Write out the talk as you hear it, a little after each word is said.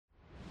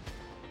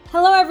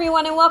Hello,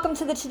 everyone, and welcome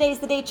to the Today's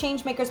the Day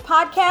Changemakers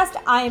podcast.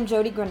 I am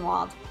Jody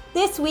Grunwald.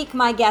 This week,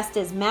 my guest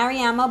is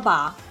Mariama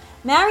Ba.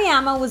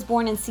 Mariama was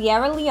born in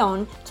Sierra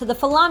Leone to the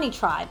Fulani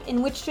tribe,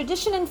 in which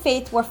tradition and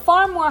faith were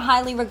far more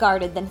highly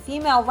regarded than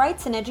female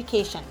rights and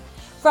education.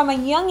 From a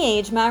young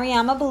age,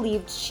 Mariama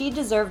believed she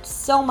deserved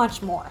so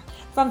much more.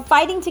 From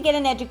fighting to get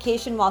an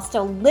education while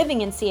still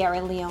living in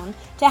Sierra Leone,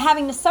 to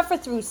having to suffer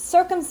through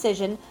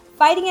circumcision,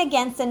 fighting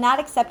against and not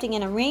accepting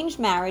an arranged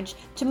marriage,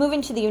 to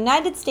moving to the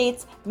United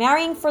States,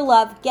 marrying for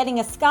love,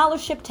 getting a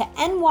scholarship to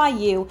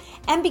NYU,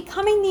 and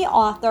becoming the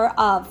author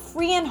of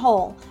Free and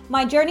Whole,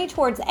 My Journey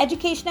Towards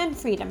Education and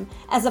Freedom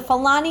as a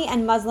Fulani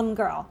and Muslim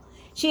Girl.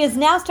 She is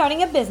now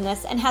starting a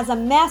business and has a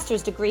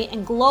master's degree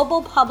in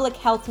global public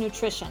health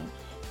nutrition.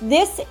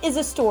 This is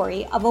a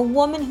story of a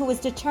woman who is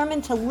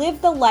determined to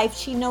live the life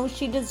she knows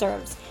she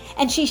deserves,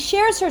 and she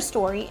shares her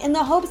story in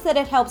the hopes that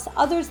it helps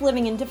others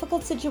living in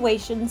difficult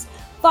situations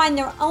find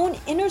their own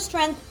inner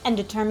strength and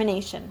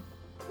determination.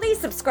 Please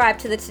subscribe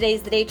to the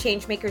Today's the Day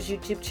Changemakers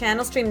YouTube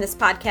channel. Stream this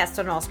podcast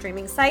on all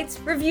streaming sites.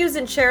 Reviews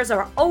and shares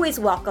are always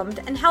welcomed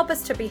and help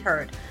us to be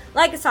heard.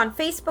 Like us on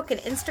Facebook and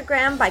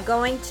Instagram by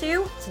going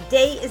to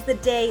Today is the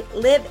Day,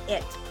 Live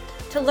It.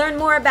 To learn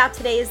more about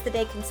Today is the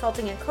Day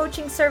consulting and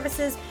coaching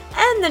services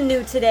and the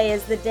new Today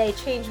is the Day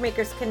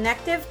Changemakers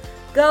Connective,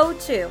 go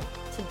to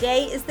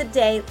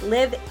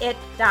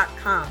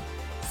todayisthedayliveit.com.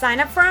 Sign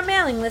up for our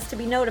mailing list to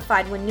be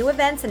notified when new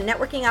events and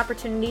networking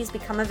opportunities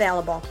become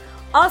available.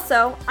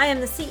 Also, I am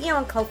the CEO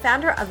and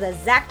co-founder of the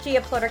Zach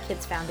Giaplotter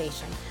Kids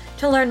Foundation.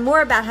 To learn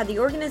more about how the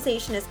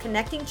organization is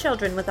connecting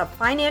children with a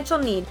financial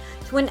need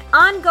to an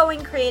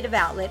ongoing creative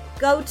outlet,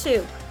 go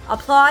to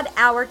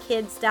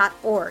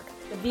applaudourkids.org.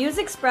 The views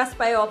expressed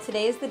by all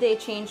Today's the Day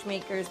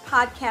Changemakers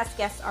podcast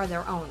guests are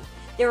their own.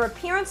 Their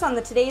appearance on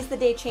the Today's the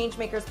Day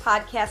Changemakers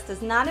podcast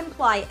does not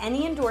imply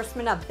any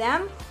endorsement of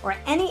them or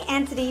any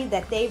entity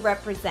that they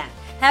represent.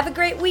 Have a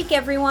great week,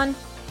 everyone.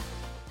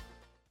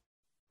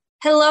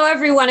 Hello,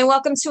 everyone, and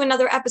welcome to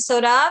another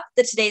episode of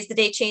the Today's the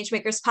Day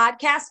Changemakers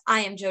podcast. I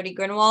am Jody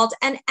Grunwald,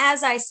 and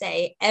as I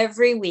say,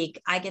 every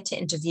week I get to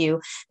interview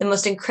the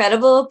most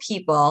incredible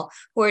people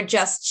who are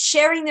just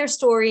sharing their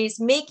stories,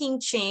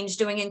 making change,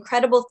 doing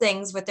incredible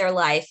things with their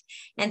life.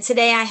 And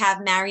today I have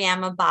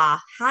Mariama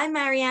Ba. Hi,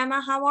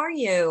 Mariama. How are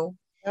you?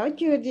 Hello,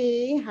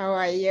 Judy. How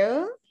are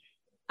you?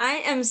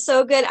 I am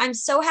so good. I'm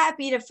so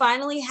happy to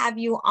finally have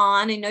you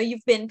on. I know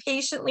you've been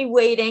patiently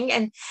waiting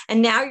and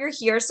now you're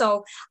here.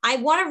 So I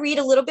want to read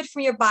a little bit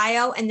from your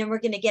bio and then we're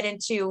going to get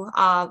into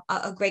a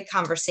great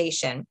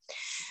conversation.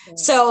 Okay.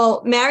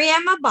 So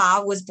Mariama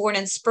Ba was born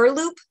in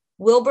Spurloop,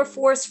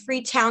 Wilberforce,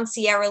 Freetown,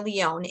 Sierra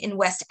Leone in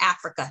West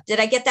Africa. Did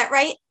I get that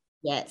right?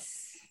 Yes.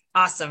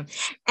 Awesome.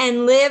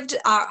 And lived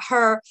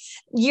her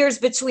years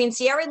between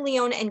Sierra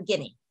Leone and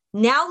Guinea.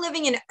 Now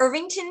living in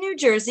Irvington, New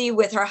Jersey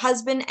with her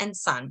husband and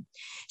son.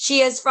 She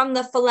is from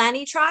the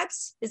Fulani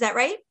tribes. Is that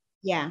right?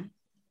 Yeah.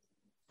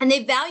 And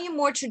they value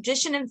more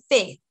tradition and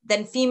faith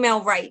than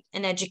female right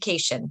and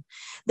education.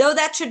 Though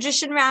that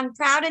tradition ran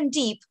proud and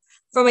deep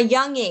from a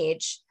young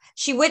age,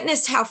 she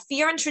witnessed how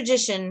fear and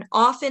tradition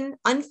often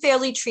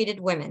unfairly treated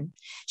women.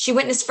 She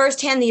witnessed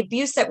firsthand the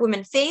abuse that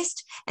women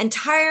faced and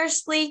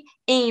tirelessly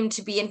aimed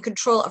to be in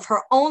control of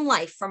her own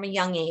life from a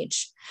young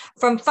age.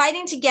 From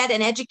fighting to get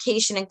an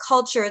education and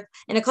culture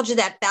in a culture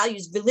that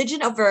values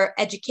religion over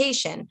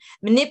education,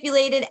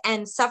 manipulated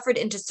and suffered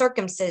into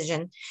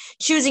circumcision,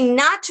 choosing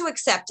not to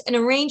accept an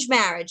arranged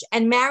marriage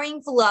and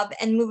marrying for love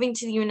and moving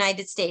to the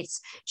United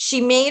States,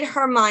 she made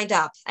her mind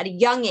up at a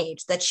young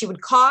age that she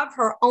would carve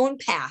her own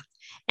path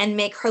and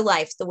make her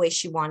life the way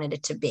she wanted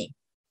it to be.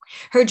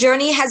 Her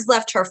journey has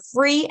left her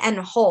free and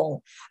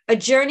whole, a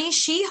journey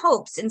she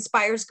hopes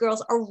inspires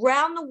girls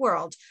around the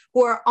world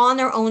who are on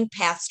their own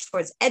paths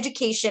towards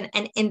education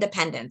and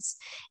independence.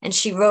 And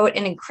she wrote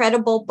an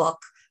incredible book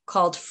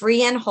called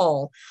Free and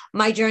Whole,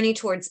 My Journey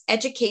Towards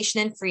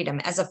Education and Freedom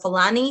as a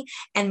Fulani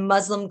and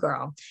Muslim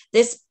Girl.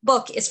 This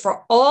book is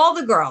for all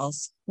the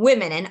girls,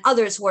 women, and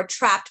others who are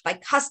trapped by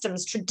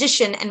customs,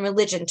 tradition, and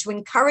religion to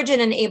encourage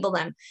and enable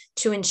them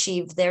to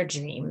achieve their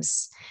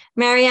dreams.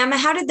 Mariama,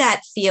 how did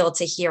that feel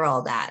to hear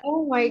all that?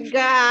 Oh my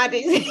God.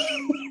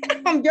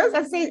 I'm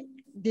just saying,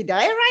 did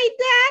I write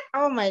that?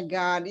 Oh my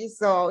God.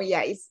 It's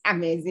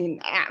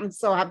amazing. I'm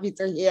so happy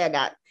to hear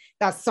that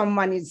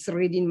someone is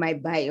reading my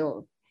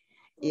bio.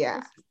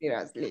 Yeah,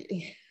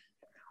 seriously.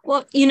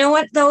 Well, you know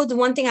what, though? The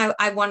one thing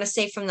I want to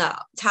say from the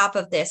top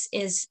of this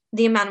is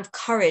the amount of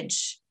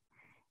courage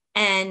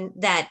and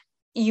that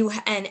you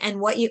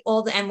and what you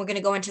all the, and we're going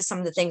to go into some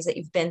of the things that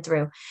you've been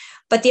through,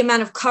 but the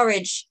amount of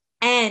courage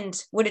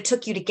and what it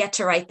took you to get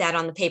to write that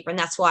on the paper. And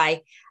that's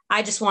why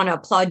I just want to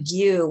applaud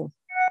you,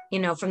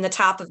 from the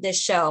top of this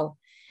show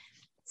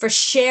for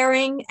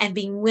sharing and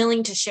being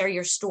willing to share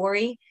your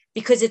story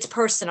because it's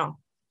personal.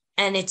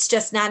 And it's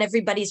just not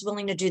everybody's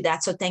willing to do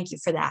that. So thank you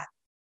for that.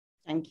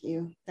 Thank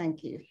you.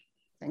 Thank you.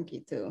 Thank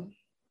you too.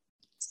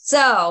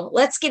 So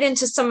let's get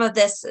into some of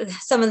this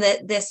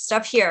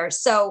stuff here.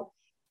 So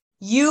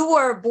you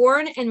were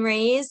born and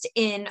raised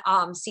in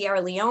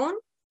Sierra Leone.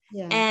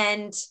 Yeah.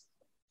 And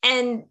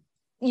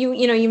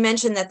you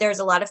mentioned that there's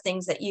a lot of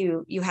things that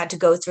you had to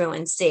go through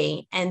and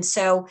see. And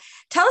so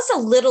tell us a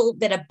little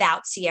bit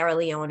about Sierra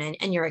Leone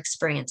and your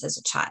experience as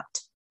a child.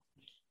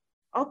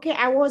 Okay,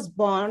 I was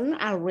born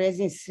and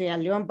raised in Sierra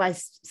Leone,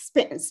 but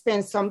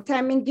spent some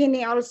time in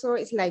Guinea also.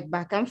 It's like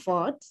back and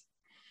forth.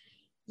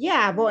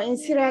 Yeah, but in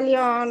Sierra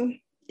Leone,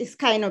 it's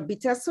kind of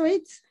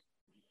bittersweet.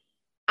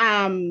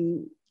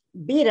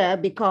 Bitter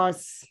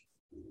because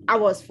I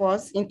was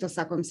forced into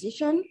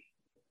circumcision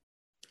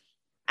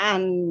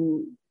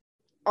and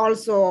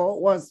also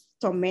was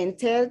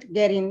tormented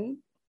getting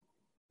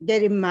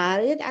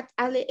married at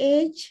early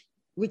age,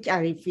 which I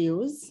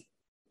refused.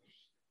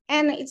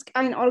 And it's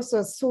kind of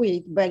also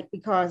sweet, but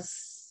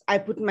because I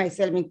put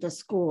myself into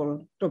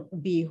school to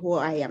be who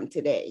I am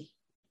today.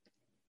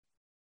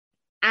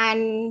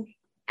 And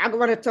I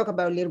want to talk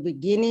about a little bit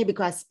Guinea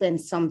because I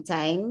spent some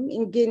time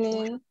in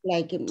Guinea,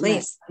 like in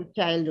my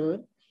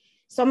childhood.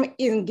 Some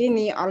in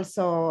Guinea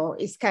also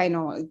is kind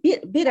of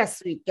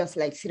bittersweet, just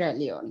like Sierra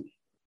Leone.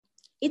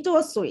 It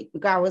was sweet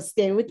because I was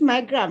staying with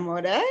my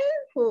grandmother,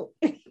 who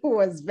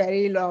was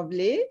very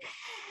lovely,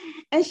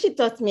 and she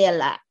taught me a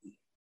lot.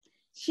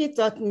 She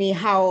taught me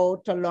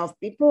how to love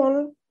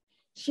people.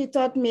 She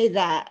taught me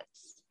that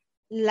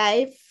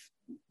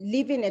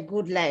living a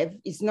good life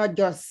is not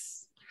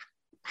just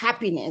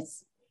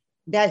happiness.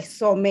 There's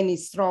so many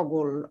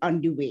struggles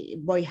on the way,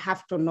 but you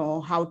have to know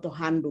how to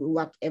handle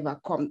whatever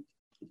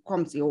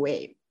comes your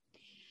way.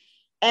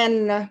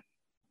 And there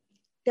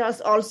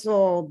was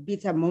also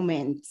bitter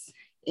moments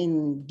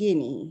in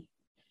Guinea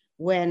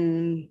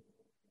when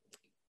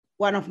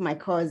one of my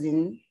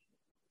cousins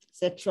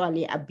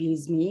sexually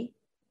abused me.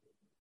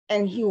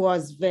 And he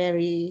was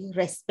very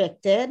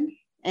respected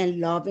and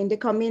loved in the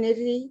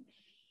community.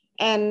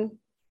 And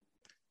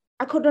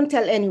I couldn't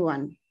tell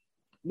anyone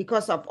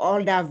because of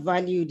all that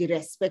value, the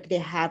respect they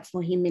had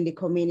for him in the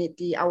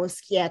community. I was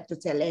scared to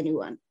tell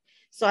anyone.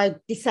 So I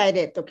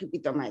decided to keep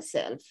it to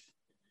myself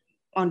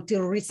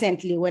until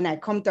recently when I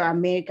come to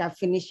America,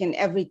 finishing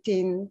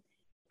everything.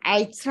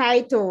 I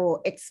tried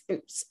to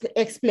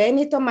explain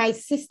it to my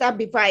sister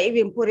before I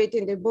even put it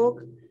in the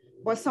book.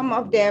 But some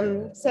of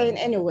them saying,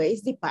 anyway,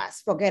 it's the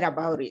past, forget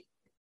about it.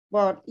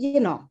 But,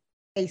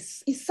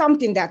 it's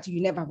something that you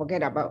never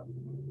forget about.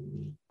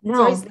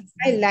 No. So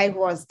my life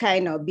was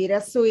kind of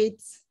bittersweet,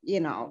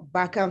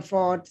 back and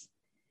forth.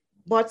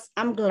 But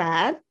I'm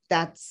glad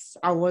that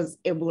I was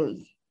able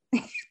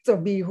to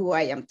be who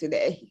I am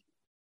today.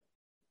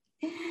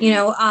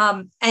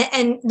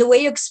 And the way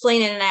you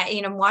explain it,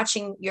 and I'm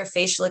watching your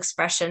facial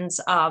expressions,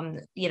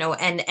 and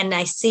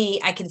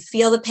I can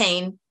feel the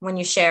pain when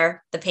you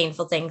share the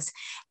painful things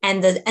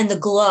and the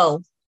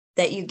glow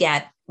that you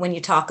get when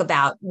you talk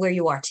about where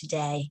you are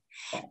today.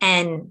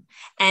 And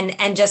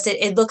just,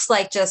 it looks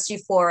like just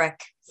euphoric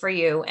for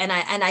you. And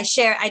I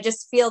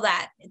just feel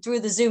that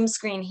through the Zoom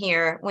screen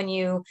here when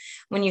you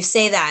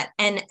say that.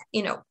 And,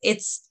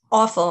 it's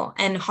awful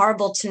and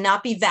horrible to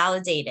not be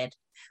validated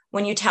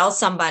when you tell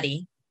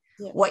somebody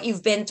what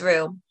you've been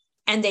through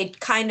and they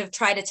kind of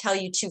try to tell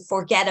you to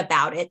forget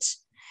about it.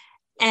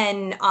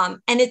 And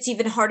it's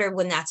even harder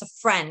when that's a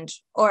friend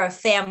or a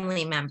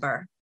family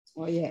member.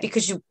 Oh, yeah.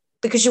 Because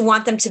you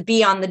want them to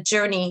be on the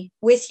journey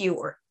with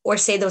you or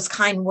say those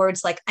kind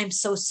words like, I'm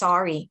so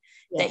sorry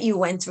that you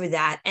went through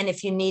that. And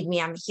if you need me,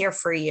 I'm here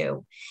for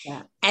you.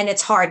 Yeah. And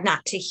it's hard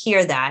not to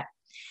hear that.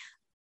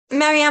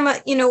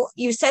 Mariama,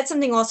 you said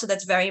something also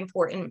that's very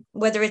important,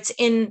 whether it's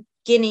in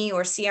Guinea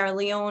or Sierra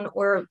Leone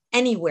or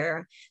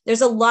anywhere,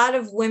 there's a lot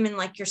of women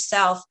like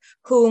yourself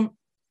who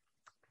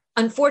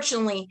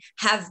unfortunately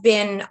have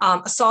been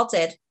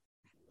assaulted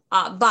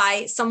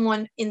by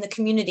someone in the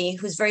community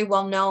who's very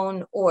well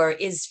known or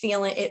is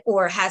feeling it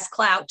or has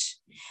clout.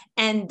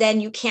 And then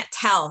you can't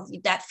tell,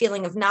 that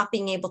feeling of not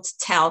being able to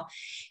tell.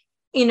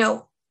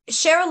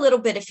 Share a little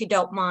bit, if you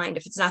don't mind,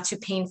 if it's not too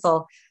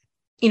painful,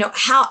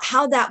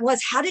 how that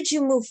was. How did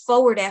you move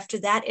forward after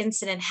that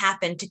incident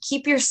happened to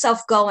keep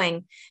yourself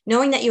going,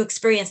 knowing that you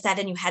experienced that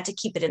and you had to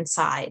keep it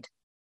inside?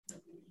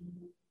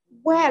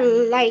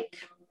 Well,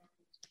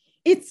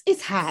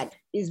 it's hard.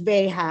 It's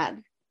very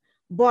hard.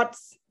 But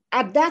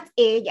at that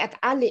age, at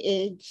early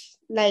age,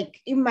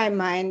 in my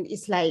mind,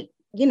 it's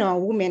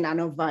women are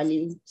not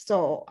valued.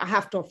 So I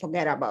have to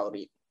forget about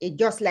it. It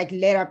just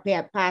later pay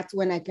apart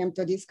when I came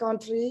to this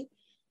country.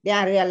 Then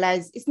I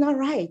realized it's not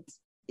right.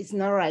 It's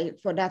not right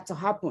for that to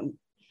happen.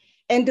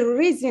 And the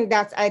reason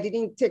that I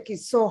didn't take it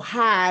so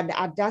hard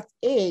at that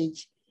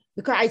age,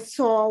 because I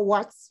saw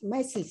what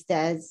my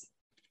sisters,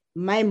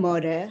 my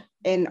mother,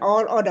 and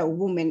all other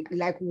women,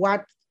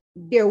 what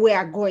they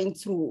were going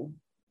through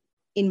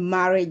in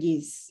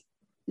marriages,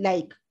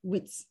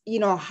 with,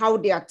 how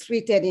they are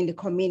treated in the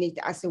community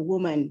as a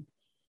woman.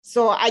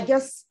 So I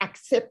just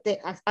accepted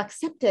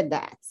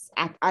that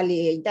at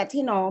early age, that,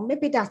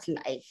 maybe that's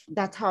life.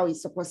 That's how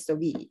it's supposed to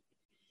be.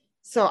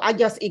 So I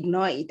just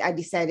ignored it. I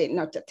decided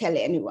not to tell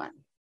anyone.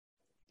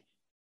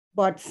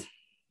 But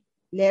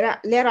later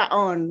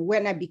on,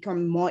 when I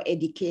become more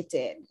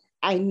educated,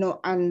 I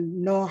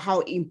know how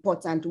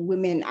important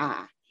women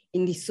are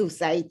in the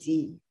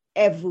society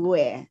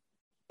everywhere.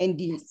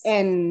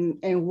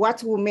 and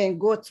what women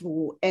go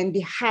through and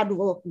the hard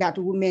work that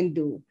women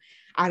do,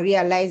 I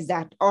realized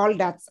that all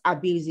that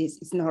abuses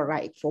is not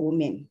right for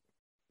women.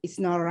 It's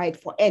not right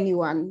for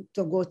anyone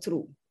to go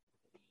through.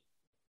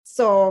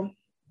 So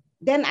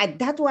then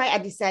that's why I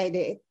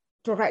decided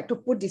to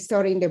put the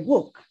story in the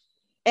book.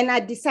 And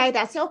I decided,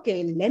 I said,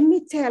 okay, let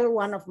me tell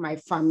one of my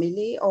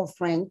family or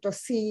friends to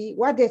see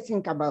what they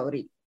think about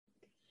it.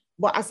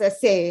 But as I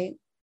say,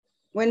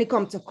 when it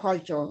comes to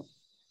culture,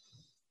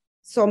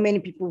 so many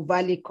people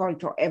value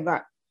culture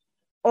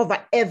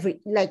over every,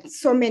 like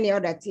so many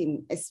other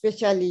things,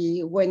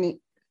 especially when it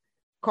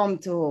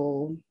comes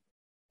to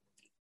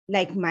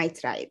like my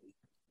tribe.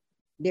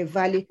 They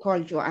value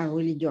culture and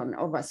religion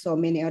over so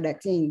many other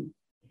things.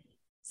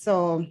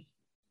 So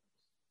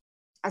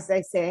as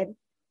I said,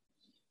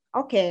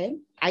 okay,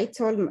 I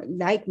told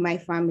like my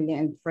family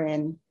and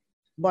friend,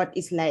 but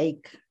it's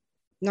like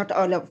not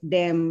all of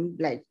them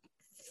like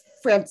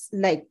felt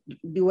like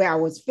the way I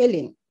was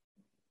feeling.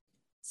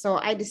 So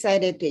I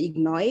decided to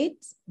ignore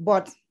it,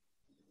 but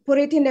put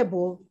it in a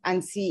book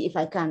and see if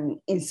I can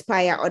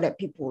inspire other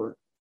people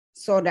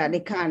so that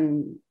they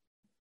can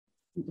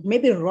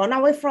maybe run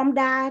away from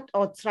that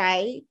or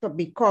try to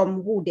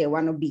become who they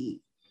want to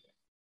be.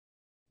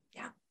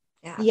 Yeah,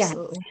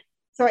 absolutely. Yeah.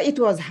 So it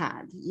was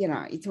hard,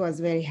 it was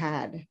very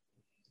hard.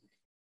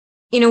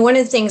 One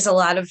of the things a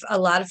lot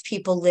of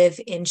people live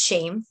in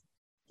shame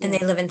and they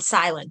live in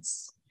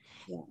silence.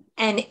 Yeah.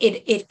 And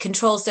it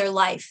controls their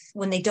life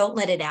when they don't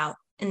let it out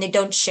and they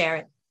don't share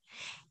it.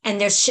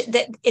 And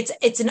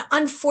it's an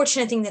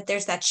unfortunate thing that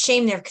there's that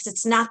shame there because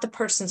it's not the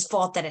person's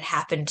fault that it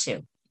happened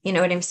to. You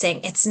know what I'm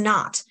saying? It's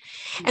not.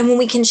 And when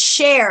we can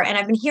share, and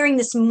I've been hearing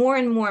this more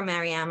and more,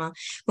 Mariama,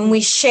 when we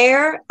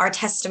share our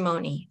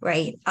testimony,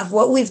 right, of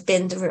what we've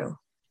been through,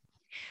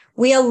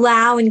 we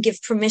allow and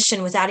give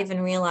permission without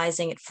even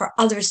realizing it for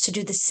others to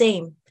do the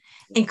same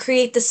and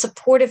create the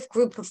supportive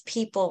group of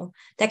people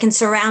that can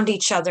surround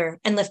each other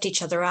and lift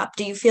each other up.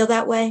 Do you feel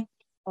that way?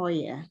 Oh,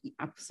 yeah,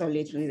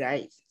 absolutely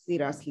right.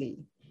 Seriously.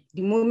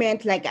 The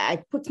moment like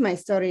I put my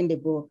story in the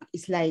book,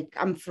 it's like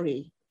I'm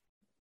free.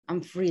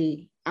 I'm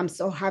free. I'm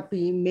so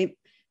happy.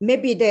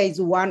 Maybe there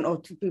is one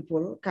or two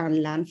people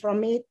can learn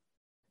from it,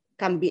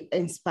 can be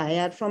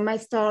inspired from my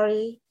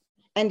story.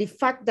 And the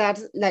fact that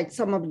like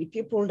some of the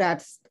people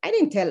that I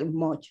didn't tell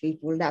much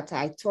people that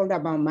I told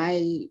about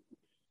my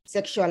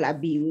sexual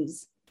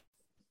abuse,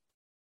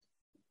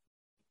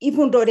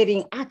 even though they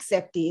didn't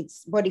accept it,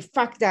 but the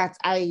fact that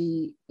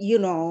I,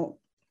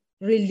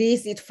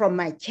 release it from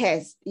my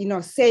chest,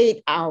 say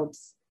it out,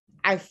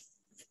 I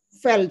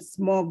felt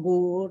more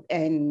good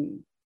and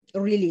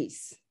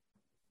release.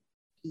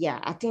 Yeah,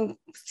 I think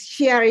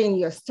sharing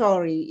your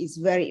story is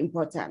very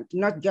important,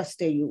 not just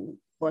to you,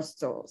 but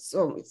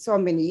so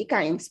many. You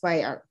can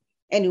inspire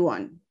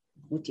anyone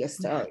with your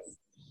story.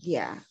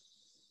 Yeah.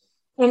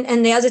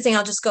 And the other thing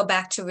I'll just go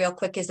back to real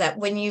quick is that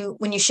when you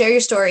share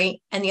your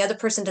story and the other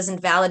person doesn't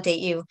validate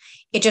you,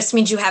 it just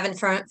means you haven't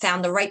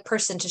found the right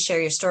person to share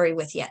your story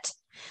with yet.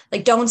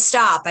 Like, don't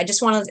stop. I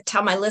just want to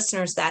tell my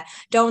listeners that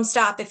don't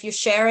stop. If you're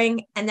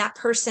sharing and that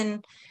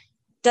person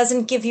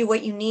doesn't give you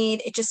what you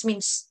need, it just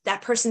means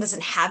that person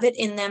doesn't have it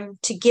in them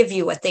to give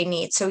you what they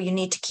need. So you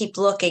need to keep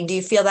looking. Do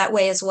you feel that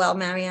way as well,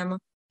 Mariama?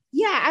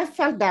 Yeah, I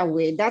felt that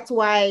way. That's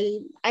why,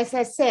 as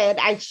I said,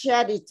 I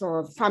shared it to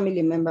a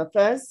family member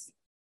first.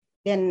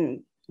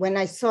 Then when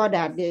I saw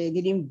that they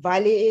didn't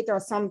value it or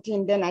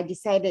something, then I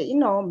decided,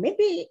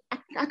 maybe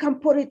I can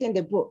put it in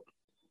the book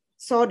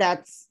so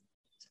that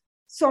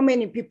so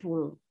many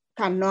people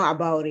can know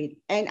about it.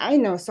 And I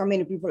know so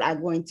many people are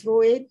going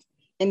through it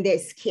and they're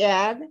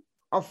scared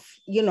of,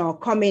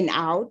 coming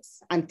out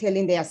and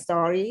telling their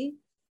story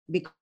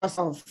because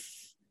of,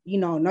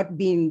 not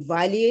being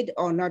valued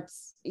or not,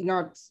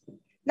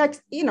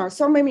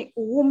 so many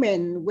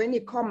women, when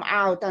you come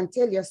out and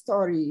tell your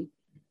story,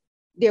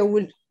 they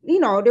will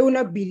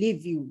not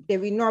believe you. They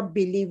will not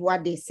believe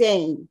what they're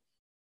saying.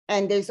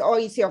 And there's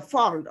always your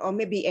fault, or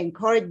maybe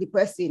encourage the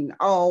person,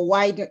 or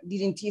why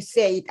didn't you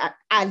say it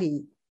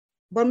early?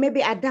 But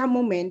maybe at that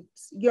moment,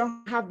 you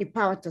don't have the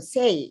power to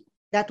say it.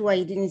 That's why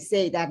you didn't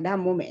say it at that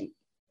moment.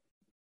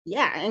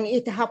 Yeah, and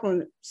it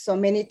happened so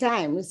many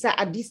times. So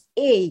at this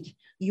age,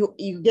 you're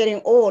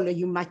getting old,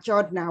 you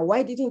matured now.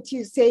 Why didn't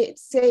you say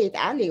it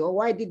early, or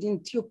why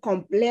didn't you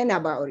complain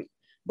about it?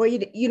 But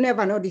you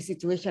never know the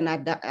situation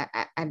at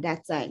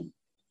that time.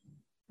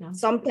 No.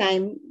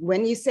 Sometimes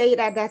when you say it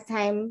at that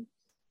time,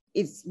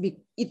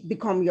 it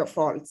becomes your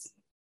fault.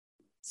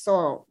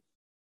 So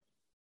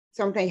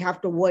sometimes you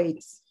have to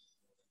wait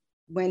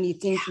when you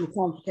think you're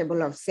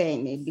comfortable of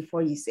saying it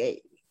before you say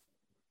it.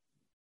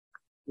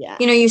 Yeah.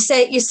 You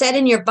said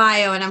in your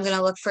bio, and I'm going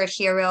to look for it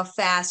here real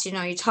fast,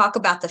 you talk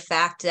about the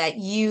fact that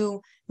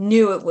you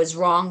knew it was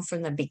wrong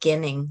from the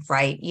beginning,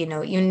 right? You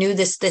knew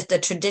the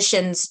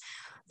traditions,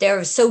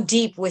 they're so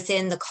deep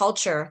within the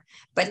culture,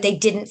 but they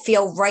didn't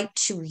feel right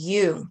to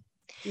you.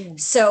 Yeah.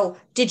 So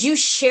did you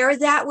share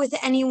that with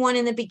anyone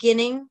in the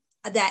beginning,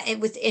 that it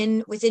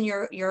within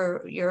your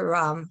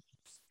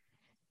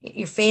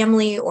your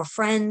family or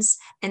friends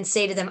and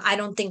say to them, I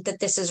don't think that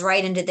this is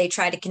right? And did they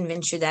try to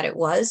convince you that it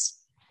was?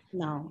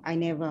 No, I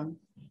never.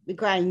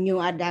 Because I knew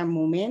at that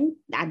moment,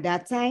 at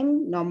that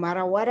time, no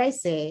matter what I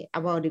say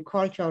about the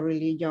culture,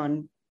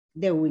 religion,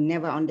 they will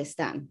never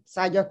understand.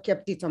 So I just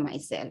kept it to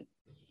myself.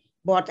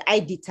 But I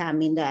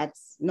determined that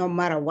no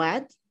matter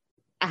what,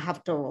 I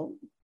have to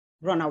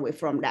run away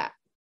from that.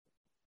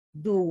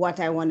 Do what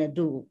I want to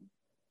do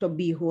to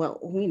be who,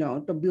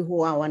 to be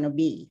who I want to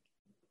be.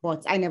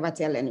 But I never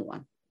tell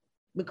anyone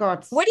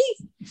because.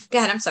 Go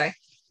ahead, I'm sorry.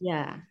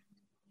 Yeah,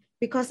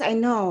 because I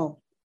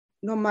know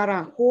no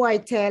matter who I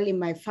tell in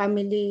my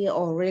family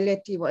or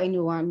relative or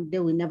anyone, they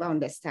will never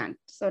understand.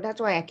 So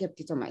that's why I kept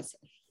it to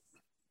myself.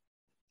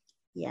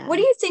 Yeah. What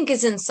do you think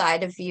is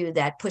inside of you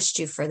that pushed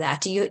you for that?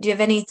 Do you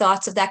have any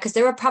thoughts of that? Because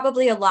there are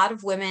probably a lot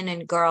of women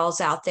and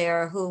girls out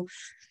there who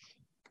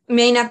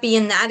may not be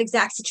in that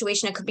exact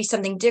situation. It could be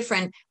something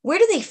different. Where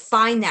do they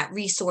find that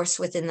resource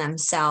within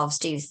themselves,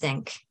 do you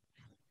think?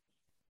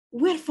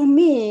 Well, for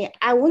me,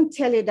 I won't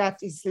tell you that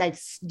it's like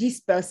this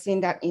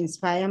person that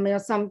inspired me or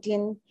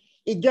something.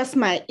 It's just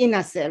my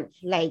inner self,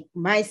 like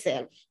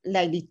myself,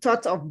 like the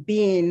thought of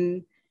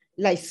being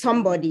like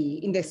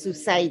somebody in the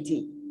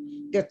society,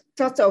 the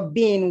thought of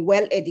being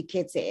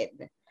well-educated,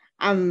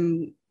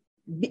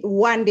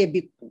 one day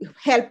be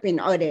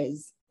helping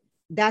others.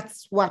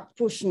 That's what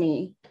pushed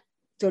me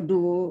to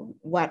do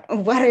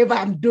whatever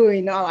I'm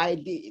doing or I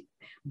did.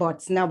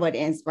 But nobody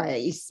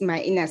inspired. It's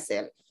my inner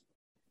self.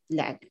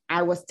 Like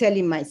I was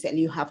telling myself,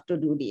 you have to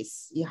do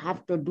this. You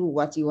have to do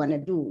what you want to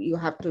do. You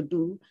have to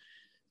do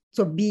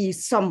to be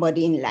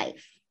somebody in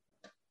life.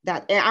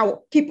 That I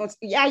keep on.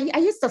 I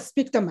used to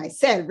speak to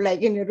myself,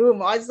 like in the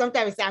room, or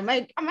sometimes I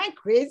say, "Am I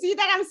crazy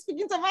that I'm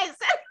speaking to myself?"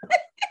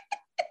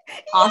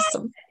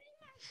 Awesome.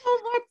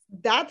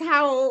 That's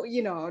how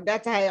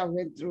That's how I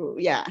went through.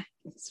 Yeah,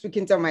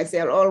 speaking to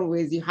myself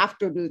always. You have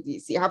to do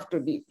this. You have to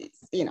do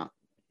this.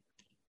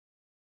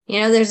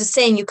 There's a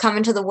saying: you come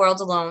into the world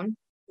alone,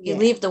 you Yeah.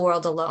 leave the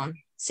world alone.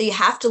 So you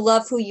have to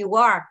love who you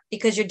are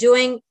because you're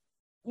doing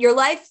your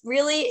life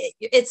really,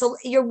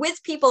 you're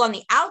with people on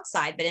the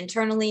outside, but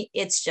internally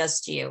it's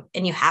just you,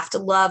 and you have to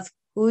love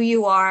who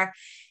you are.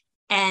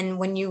 And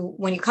when you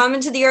come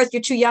into the earth,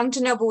 you're too young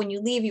to know, but when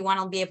you leave, you want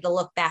to be able to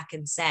look back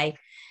and say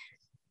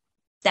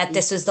that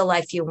this was the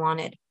life you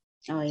wanted.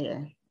 Oh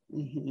yeah.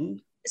 Mm-hmm.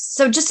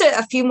 So just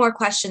a few more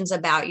questions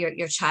about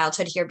your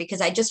childhood here,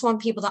 because I just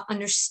want people to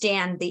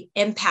understand the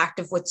impact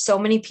of what so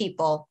many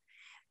people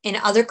in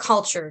other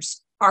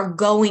cultures are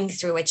going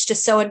through. It's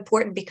just so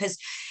important because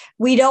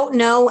we don't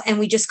know and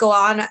we just go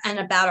on and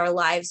about our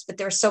lives, but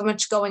there's so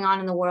much going on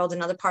in the world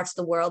and other parts of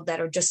the world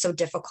that are just so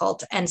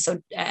difficult and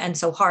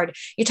so hard.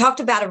 You talked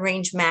about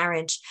arranged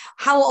marriage.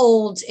 How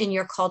old in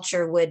your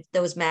culture would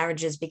those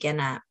marriages begin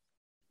at?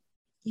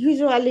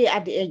 Usually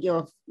at the age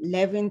of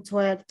 11,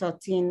 12,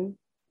 13,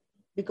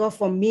 because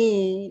for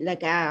me,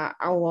 like I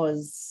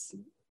was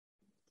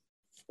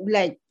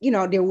like,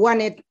 they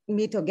wanted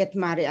me to get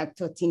married at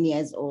 13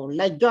 years old.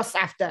 Like just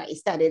after I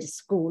started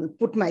school,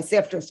 put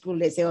myself to school,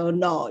 they say, oh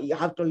no, you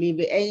have to leave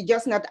it. And it's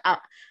just not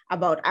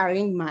about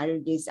arranged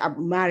marriages,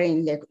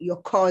 marrying like your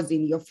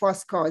cousin, your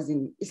first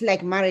cousin. It's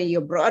like marrying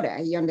your brother,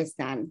 you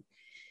understand?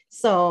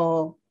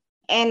 So,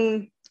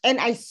 and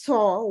I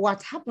saw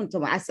what happened to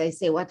my, as I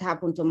say, what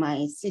happened to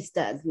my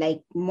sisters.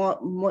 Like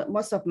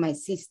most of my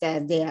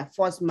sisters, their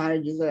first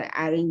marriages were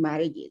arranged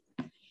marriages.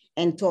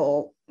 And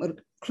to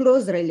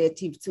close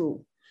relative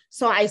too.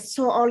 So I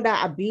saw all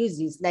the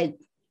abuses, like,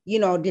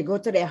 they go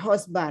to their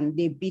husband,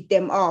 they beat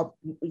them up,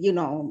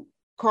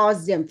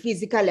 cause them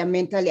physically and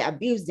mentally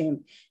abuse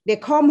them. They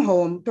come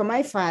home to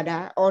my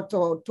father or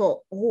to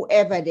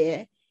whoever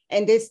there,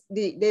 and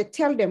they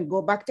tell them,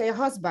 go back to your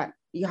husband.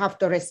 You have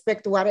to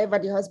respect whatever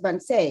the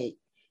husband say.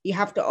 You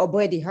have to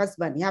obey the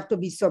husband. You have to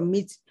be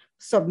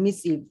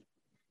submissive.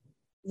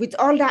 With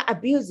all the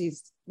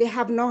abuses, they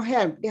have no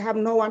help. They have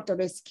no one to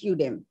rescue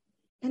them.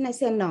 And I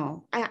said,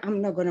 no,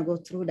 I'm not going to go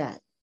through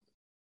that.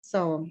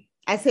 So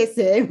I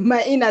say,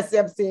 my inner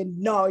self said,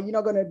 no, you're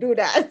not going to do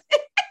that.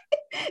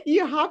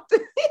 you have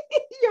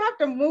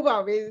to move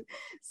away.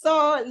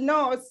 So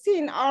no,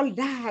 seeing all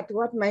that,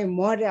 what my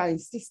mother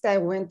and sister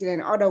went through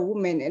and other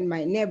women and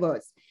my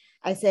neighbors,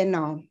 I said,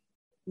 no,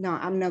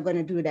 I'm not going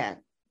to do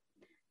that.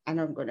 I'm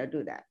not going to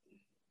do that.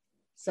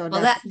 So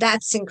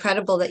that's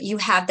incredible that you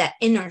have that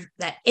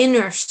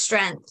inner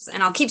strength.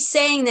 And I'll keep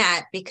saying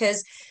that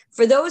because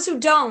for those who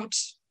don't,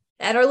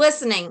 that are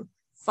listening,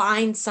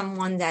 find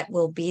someone that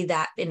will be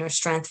that inner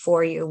strength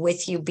for you,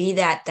 with you, be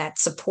that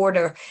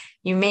supporter.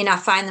 You may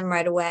not find them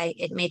right away.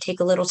 It may take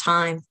a little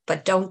time,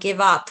 but don't give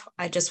up.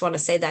 I just want to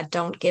say that,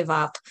 don't give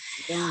up.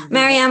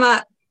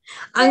 Mariama,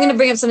 I'm going to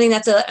bring up something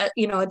that's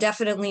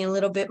definitely a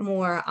little bit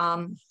more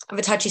of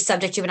a touchy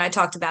subject. You and I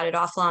talked about it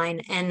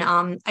offline, and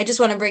I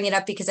just want to bring it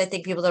up because I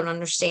think people don't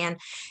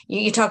understand.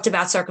 You talked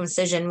about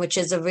circumcision, which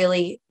is a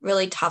really,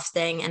 really tough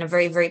thing and a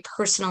very, very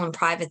personal and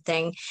private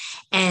thing.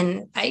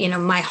 And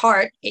my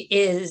heart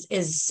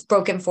is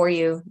broken for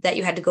you that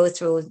you had to go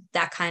through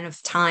that kind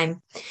of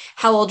time.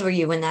 How old were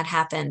you when that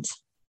happened?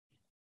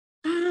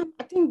 I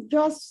think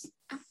just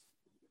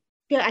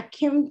I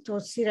came to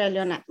Sierra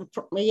Leone,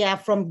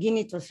 from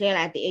Guinea to Sierra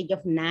Leone at the age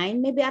of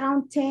 9, maybe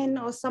around 10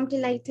 or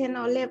something like 10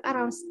 or 11,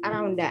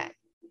 around that.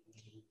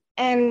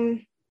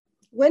 And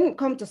when it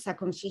comes to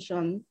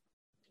circumcision,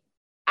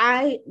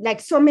 I,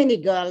 like so many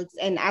girls,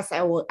 and as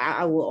I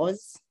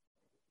was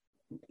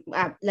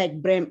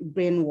like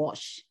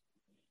brainwashed.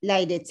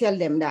 Like they tell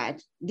them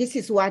that this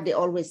is what they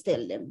always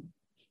tell them.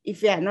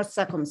 If you are not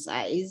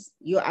circumcised,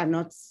 you are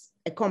not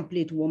a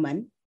complete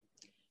woman.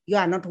 You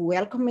are not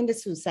welcome in the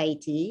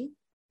society.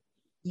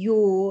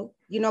 You're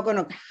not going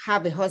to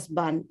have a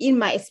husband,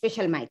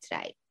 especially my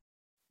tribe.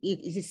 It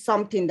is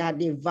something that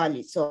they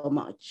value so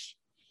much.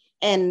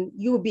 And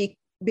you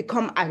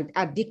become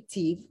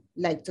addictive,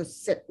 like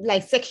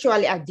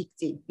sexually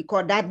addictive,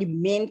 because that's the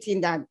main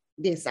thing that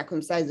they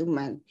circumcise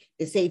women.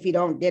 They say if they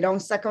don't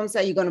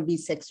circumcise, you're going to be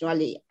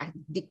sexually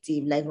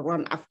addictive, like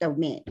run after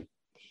men.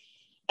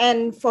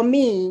 And for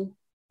me,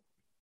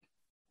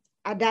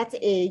 at that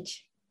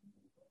age,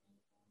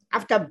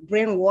 after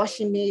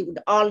brainwashing me with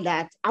all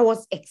that, I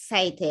was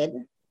excited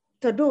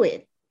to do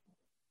it.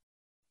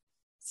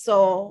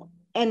 So,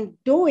 and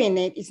doing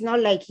it, it's not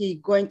like he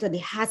going to the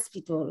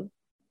hospital.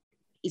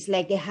 It's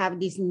like they have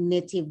these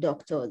native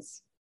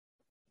doctors.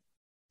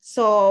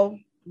 So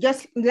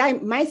just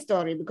like my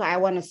story, because I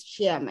want to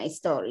share my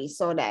story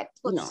so that,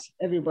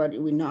 everybody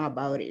will know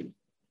about it.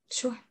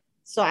 Sure.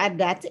 So at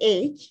that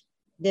age,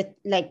 that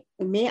like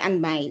me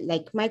and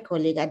my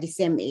colleague at the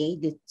same age,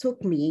 they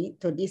took me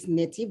to these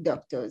native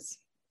doctors.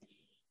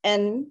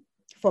 And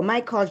for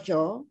my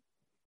culture,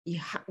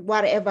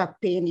 whatever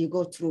pain you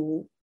go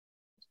through,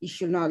 you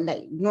should not,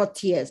 no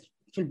tears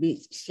should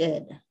be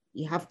shed.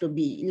 You have to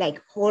be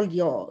hold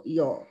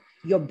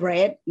your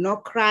breath,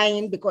 not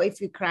crying, because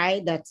if you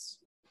cry, that's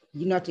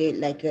you're not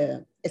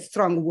a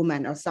strong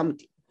woman or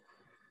something.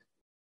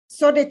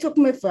 So they took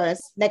me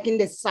first, in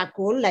the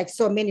circle,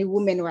 so many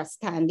women were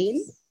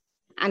standing,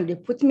 and they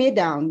put me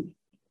down,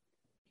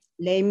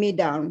 lay me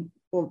down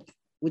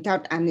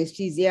without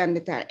anesthesia and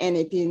without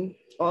anything.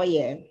 Oh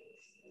yeah.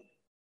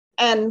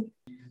 And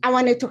I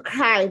wanted to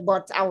cry,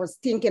 but I was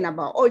thinking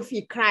about, if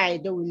you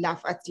cry, they will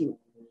laugh at you.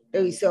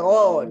 They will say,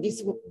 oh,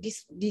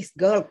 this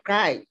girl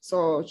cried,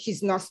 so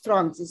she's not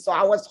strong. So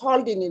I was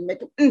holding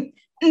it,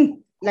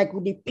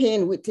 with the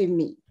pain within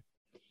me.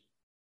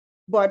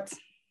 But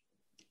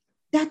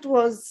that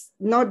was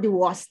not the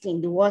worst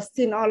thing. The worst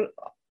thing,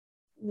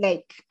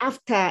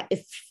 after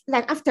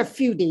a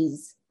few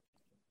days,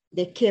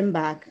 they came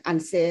back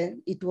and said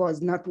it was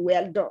not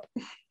well done.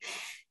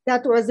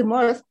 That was the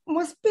most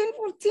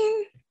painful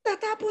thing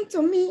that happened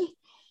to me.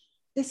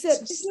 They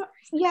said, it's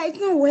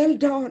not well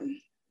done.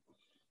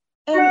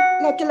 And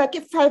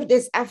 5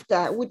 days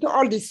after, with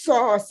all the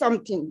sore or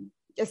something,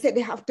 they said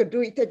they have to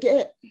do it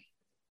again.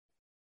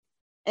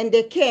 And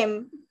they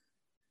came,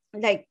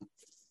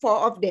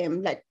 4 of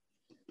them,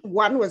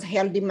 one was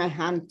held in my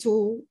hand,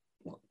 2,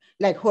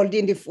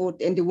 holding the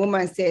foot, and the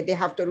woman said they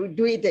have to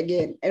do it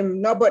again.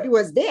 And nobody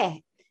was there.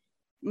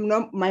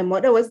 No, my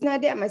mother was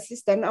not there, my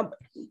sister,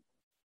 nobody.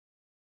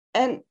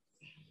 And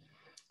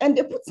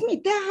they put me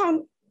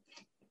down.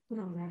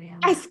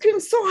 I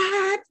screamed so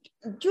hard,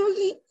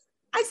 Julie.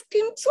 I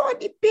screamed so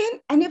the pain.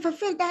 I never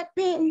felt that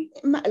pain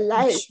in my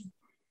life.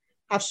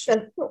 I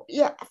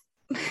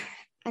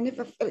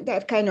never felt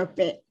that kind of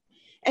pain.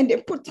 And they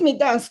put me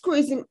down,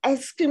 squeezing. I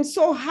screamed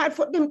so hard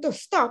for them to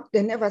stop.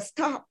 They never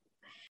stopped.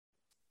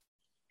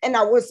 And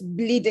I was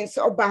bleeding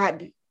so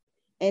bad.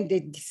 And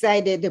they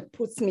decided to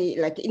put me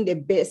in the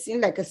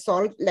basin,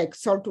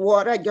 salt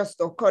water, just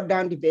to cut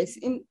down the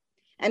basin.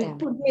 And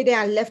put me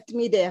there and left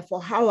me there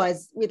for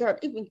hours without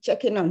even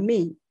checking on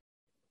me.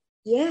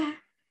 Yeah.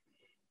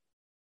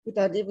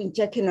 Without even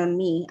checking on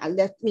me. I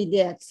left me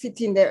there,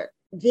 sitting there,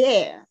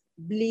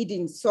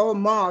 bleeding so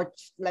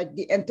much,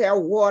 the entire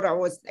water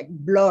was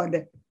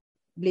blood,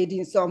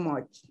 bleeding so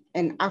much.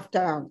 And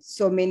after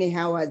so many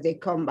hours, they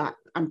come back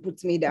and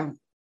put me down.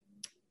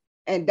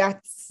 And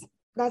that's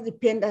the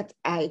pain that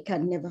I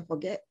can never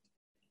forget.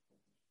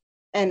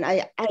 And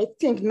I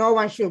think no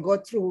one should go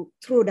through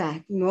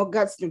that. No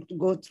girls should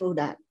go through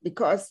that,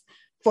 because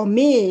for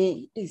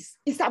me, it's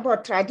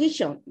about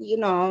tradition,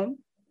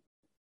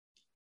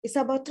 It's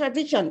about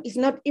tradition. It's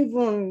not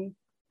even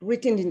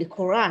written in the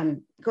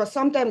Quran, because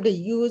sometimes they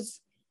use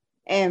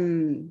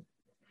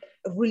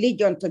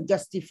religion to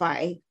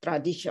justify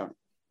tradition.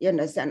 You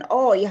understand?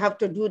 Oh, you have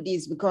to do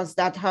this because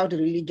that's how the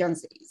religion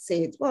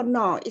says. Well,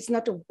 no, it's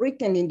not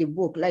written in the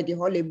book, like the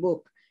Holy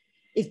Book.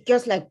 It's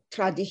just like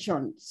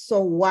tradition.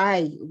 So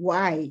why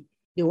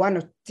they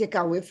want to take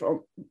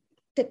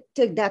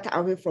that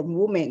away from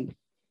women?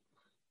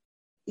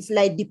 It's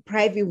like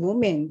depriving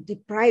women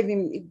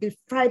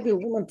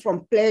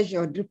from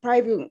pleasure,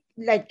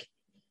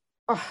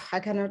 I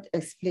cannot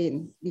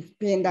explain the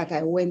pain that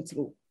I went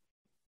through.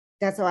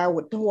 That's why I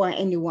don't want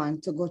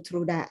anyone to go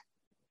through that.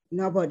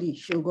 Nobody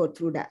should go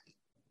through that.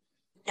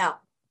 No,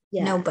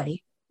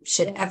 nobody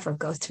should ever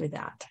go through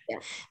that. Yeah.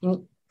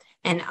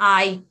 And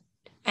I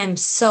am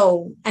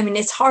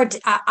it's hard.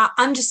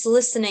 I'm just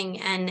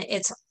listening, and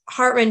it's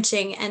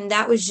heart-wrenching. And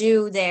that was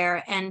you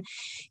there. And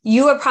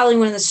you are probably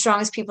one of the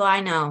strongest people I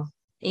know,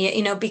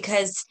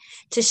 because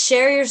to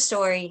share your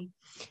story,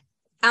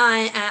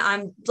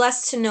 I'm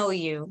blessed to know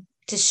you,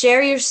 to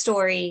share your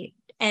story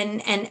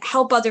and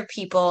help other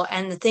people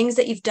and the things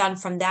that you've done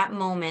from that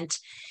moment.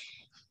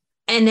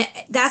 And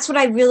that's what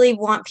I really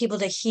want people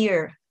to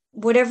hear.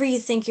 Whatever you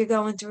think you're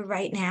going through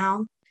right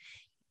now,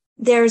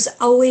 there's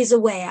always a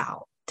way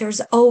out.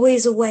 There's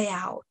always a way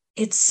out.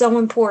 It's so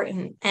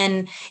important.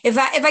 And if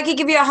I could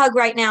give you a hug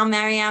right now,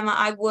 Mariama,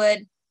 I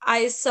would.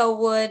 I so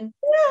would.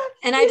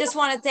 And I just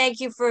want to thank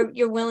you for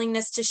your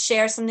willingness to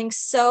share something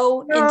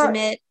so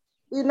intimate.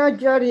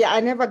 Jody,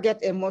 I never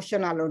get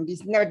emotional on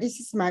this. No, this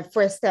is my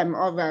first time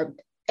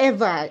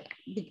ever.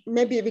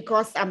 Maybe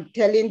because I'm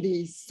telling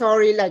the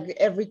story, like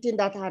everything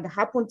that had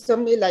happened to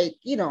me, like,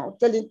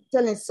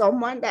 telling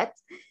someone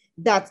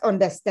that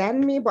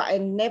understand me, but I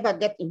never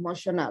get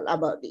emotional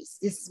about this.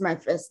 This is my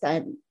first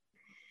time.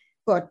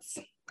 But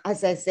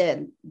as I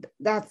said,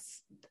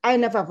 I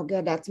never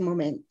forget that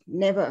moment.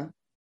 Never,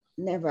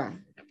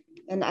 never.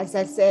 And as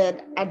I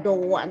said, I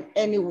don't want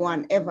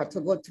anyone ever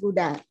to go through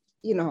that.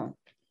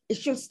 It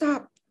should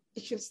stop.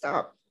 It should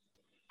stop.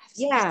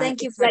 Yeah.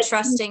 Thank you for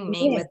trusting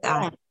me with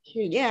that.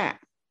 Yeah.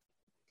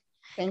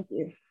 Thank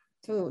you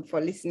too for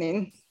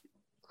listening.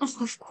 Oh,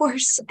 of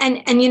course.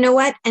 And you know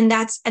what? And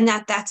that's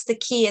the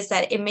key, is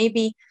that it may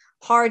be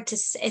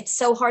it's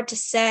so hard to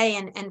say,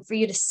 and for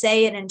you to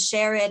say it and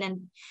share it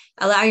and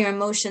allow your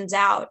emotions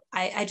out.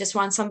 I just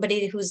want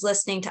somebody who's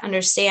listening to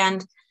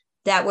understand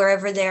that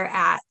wherever they're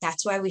at,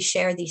 that's why we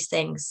share these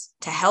things,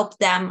 to help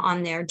them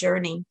on their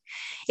journey.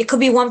 It could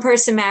be one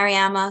person,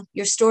 Mariama.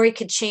 Your story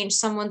could change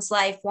someone's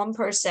life. One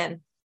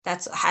person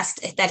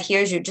that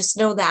hears you. Just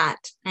know that.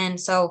 And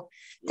so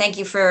thank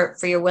you for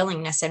your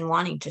willingness and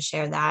wanting to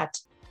share that.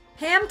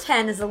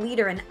 PAM10 is a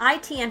leader in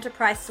IT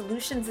enterprise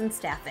solutions and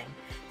staffing.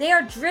 They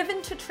are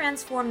driven to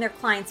transform their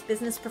clients'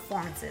 business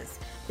performances.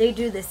 They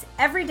do this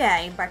every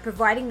day by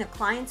providing their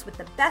clients with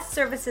the best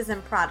services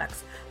and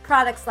products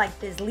like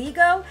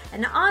BizLego,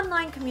 an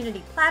online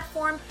community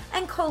platform,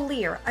 and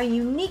Colear, a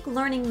unique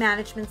learning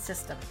management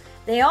system.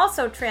 They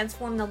also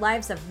transform the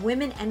lives of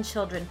women and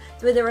children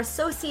through their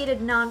associated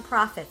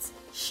nonprofits,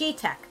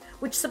 SheTech,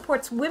 which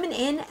supports women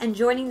in and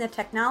joining the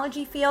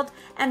technology field,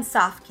 and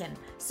Softkin,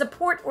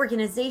 support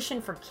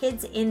organization for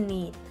kids in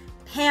need.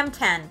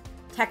 PAM10,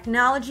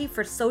 technology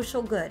for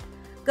social good.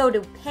 Go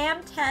to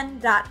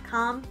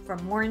pam10.com for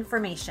more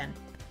information.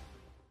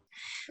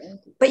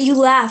 But you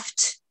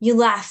left. You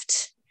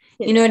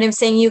know what I'm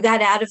saying? You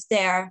got out of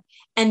there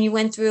and you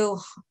went through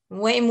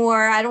way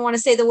more. I don't want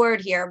to say the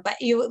word here, but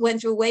you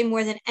went through way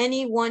more than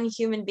any one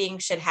human being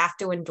should have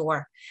to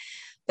endure.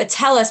 But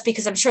tell us,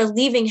 because I'm sure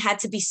leaving had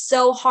to be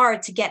so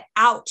hard to get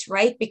out,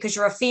 right? Because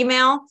you're a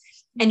female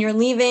and you're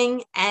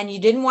leaving and you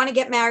didn't want to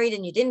get married,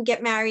 and you didn't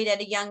get married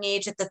at a young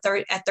age at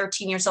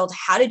 13 years old.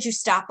 How did you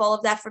stop all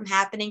of that from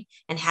happening?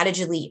 And how did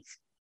you leave?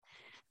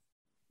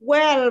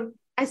 Well,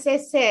 as I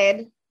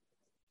said,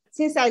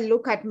 since I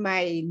look at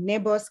my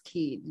neighbor's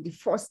kid, the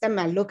first time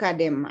I look at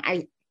them,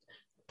 I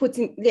put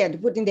in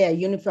their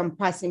uniform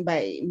passing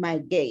by my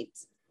gate,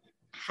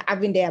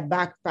 having their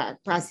backpack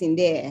passing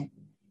there.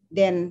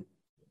 Then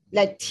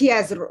like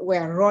tears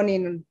were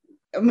running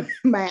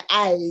my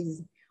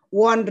eyes,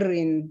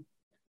 wondering,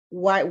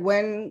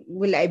 when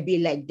will I be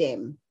like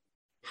them?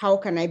 How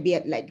can I be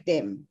like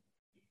them?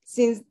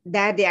 Since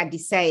that day I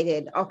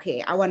decided,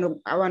 okay, I want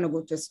to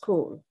go to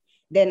school.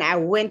 Then I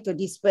went to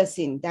this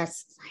person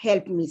that's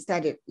helped me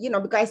started,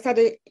 because I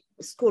started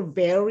school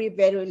very,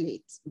 very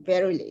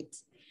late.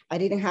 I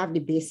didn't have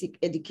the basic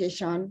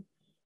education.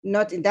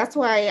 That's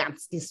why I'm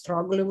still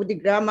struggling with the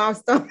grammar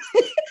stuff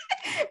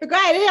because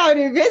I didn't have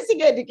the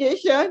basic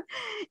education.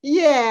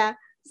 Yeah.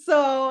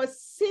 So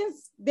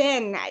since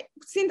then,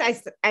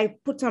 I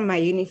put on my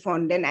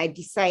uniform, then I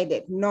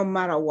decided no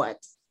matter what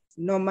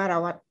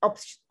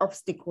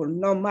obstacle,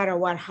 no matter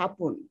what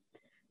happened,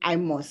 I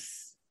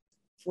must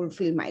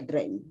fulfill my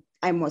dream.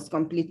 I must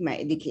complete my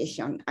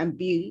education and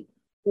be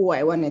who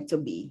I wanted to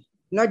be,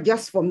 not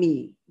just for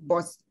me,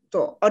 but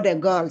to other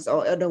girls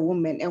or other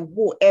women and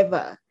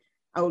whoever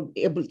I would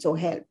be able to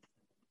help.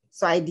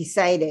 So I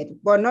decided,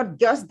 but not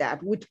just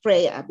that, with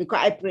prayer, because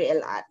I pray a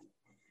lot.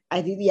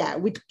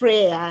 With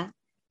prayer,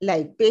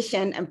 like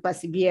patience and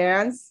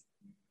perseverance,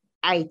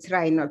 I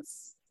try not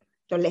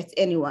to let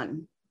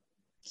anyone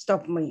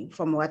stop me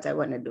from what I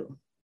want to do.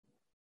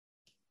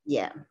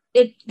 Yeah.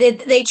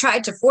 They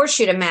tried to force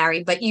you to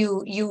marry, but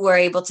you were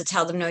able to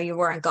tell them no, you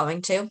weren't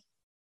going to?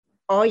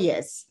 Oh,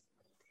 yes.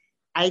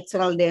 I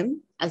told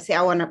them, I say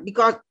I want to,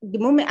 because the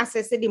moment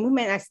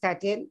I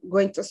started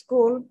going to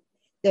school,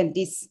 then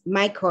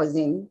my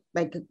cousin,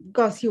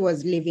 because he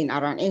was living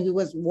around and he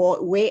was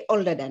way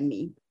older than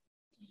me,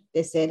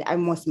 they said, I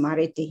must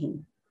marry to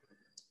him.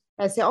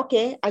 I said,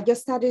 okay, I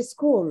just started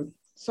school.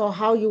 So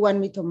how you want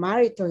me to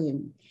marry to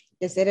him?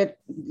 They said,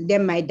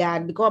 then my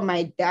dad,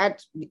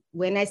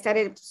 when I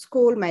started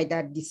school, my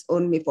dad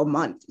disowned me for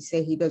months. He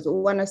said he doesn't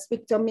want to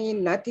speak to me,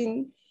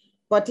 nothing.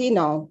 But,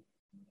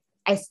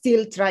 I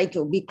still try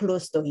to be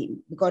close to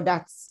him because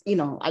that's,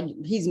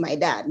 he's my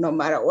dad, no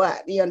matter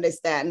what, you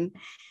understand?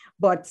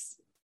 But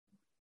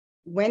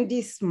when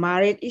this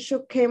marriage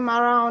issue came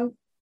around,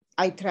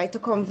 I tried to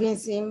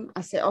convince him.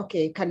 I said,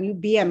 okay, can you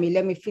bear me?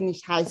 Let me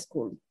finish high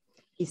school.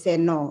 He said,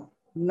 no,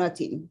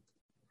 nothing.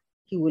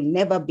 He will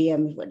never bear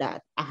me for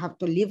that. I have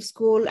to leave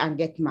school and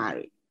get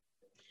married.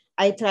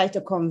 I tried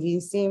to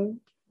convince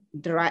him,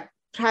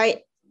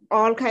 try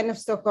all kind of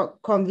stuff,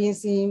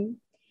 convince him.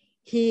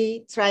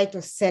 He tried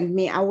to send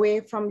me away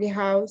from the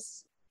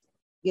house,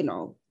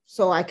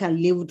 so I can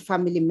live with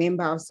family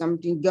member or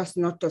something, just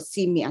not to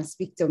see me and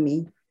speak to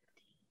me.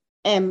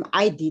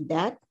 I did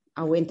that.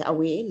 I went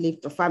away,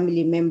 lived a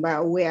family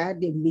member where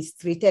they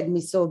mistreated me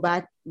so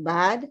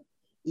bad.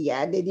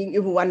 Yeah, they didn't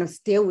even want to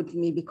stay with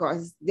me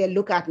because they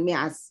look at me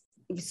as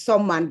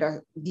someone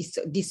that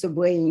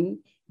disobeying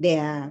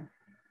their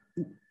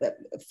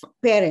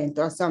parent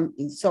or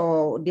something.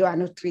 So they were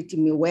not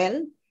treating me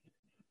well.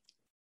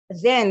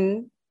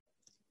 Then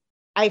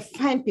I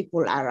find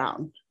people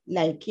around,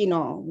 like,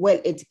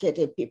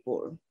 well-educated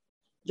people.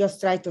 Just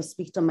try to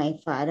speak to my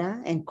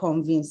father and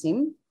convince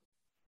him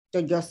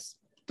to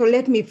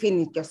let me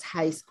finish just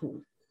high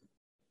school.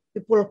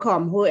 People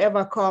come,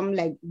 whoever come,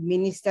 like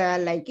minister,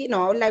 like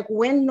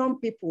well-known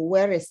people,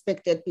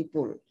 well-respected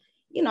people.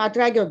 I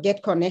try to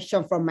get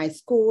connection from my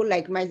school,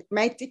 like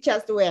my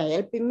teachers were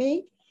helping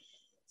me.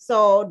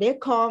 So they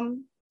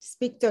come,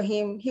 speak to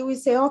him. He will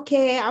say,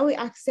 okay, I will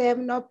accept,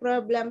 no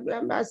problem.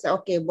 Blah, blah. I say,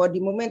 okay, but the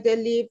moment they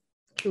leave,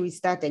 he will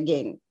start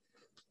again,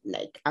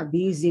 like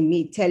abusing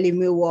me, telling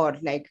me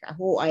what, like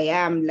who I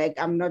am, like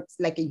I'm not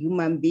like a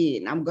human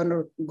being. I'm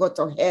gonna go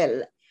to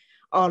hell,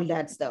 all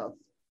that stuff.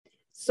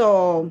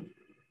 So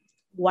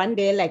one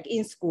day, like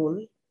in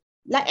school,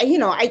 like,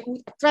 I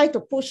try to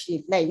push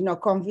it, like,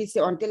 convince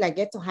it until I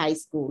get to high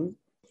school.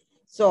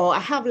 So I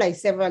have like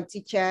several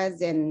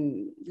teachers,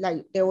 and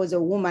like there was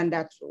a woman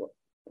that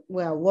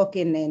were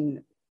working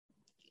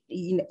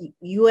in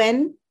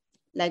UN,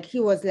 like he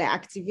was like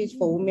activist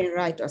for women's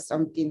rights or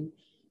something.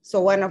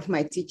 So one of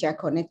my teacher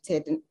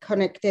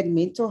connected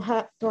me to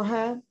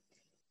her.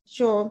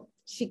 So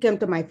she came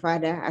to my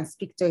father and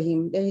speak to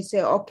him. Then he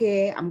said,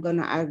 okay, I'm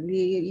gonna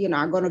agree,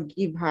 I'm gonna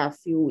give her a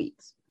few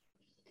weeks.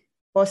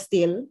 But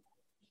still,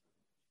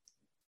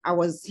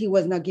 he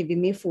was not giving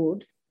me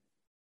food.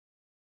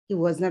 He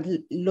was not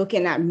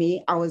looking at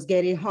me. I was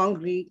getting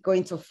hungry,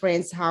 going to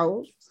friends'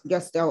 house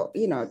just to,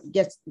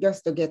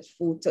 just to get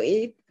food to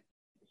eat.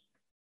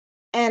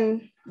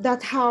 And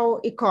that's how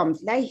it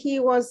comes. Like he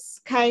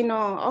was kind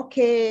of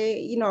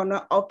okay,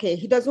 not okay.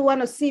 He doesn't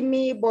want to see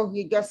me, but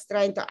he just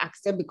trying to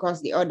accept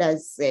because the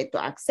others said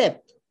to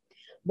accept.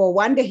 But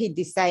one day he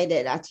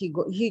decided that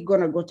he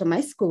gonna go to my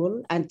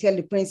school and tell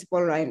the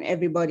principal and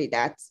everybody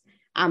that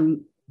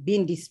I'm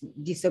being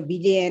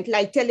disobedient,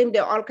 like tell him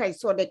the all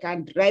kinds so they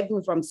can drive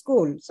me from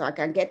school so I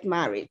can get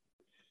married.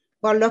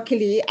 But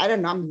luckily, I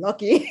don't know, I'm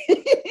lucky.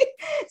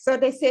 So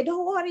they said,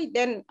 don't worry.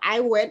 Then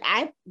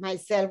I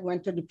myself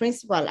went to the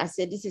principal. I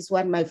said, this is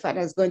what my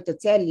father is going to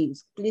tell you.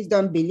 Please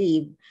don't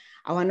believe.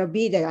 I want to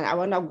be there. I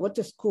want to go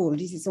to school.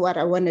 This is what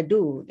I want to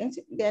do.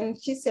 Then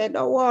she said,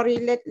 don't worry,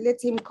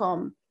 let him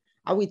come.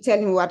 I will tell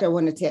him what I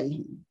want to tell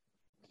him.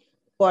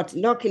 But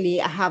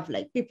luckily, I have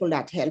like people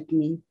that helped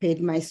me,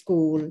 paid my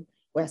school,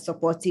 were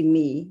supporting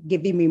me,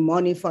 giving me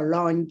money for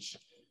lunch.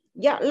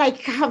 Yeah,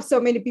 like I have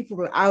so many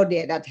people out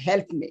there that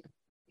helped me.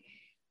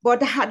 But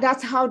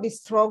that's how the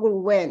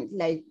struggle went.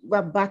 Like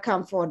we're back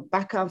and forth,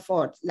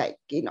 like,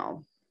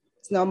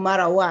 it's no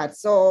matter what.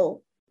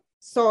 So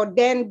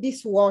then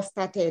this war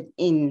started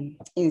in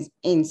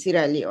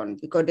Sierra Leone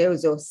because there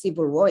was a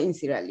civil war in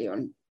Sierra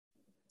Leone.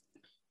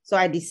 So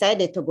I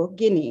decided to go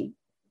Guinea,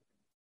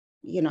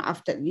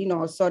 after,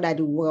 so that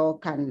the war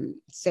can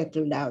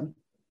settle down.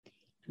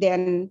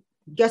 Then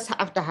just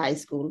after high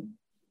school,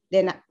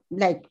 then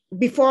like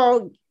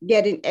before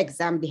getting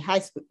exam, the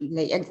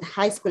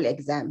high school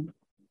exam.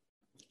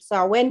 So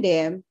I went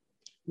there,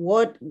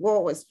 war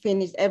was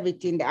finished,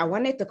 everything. I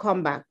wanted to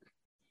come back.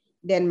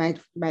 Then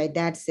my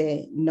dad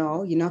said,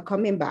 no, you're not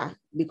coming back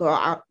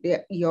because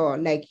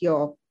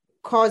your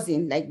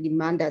cousin, like the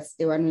man that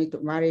they want me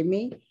to marry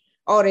me,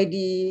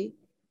 already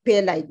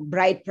pay like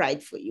bride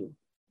price for you.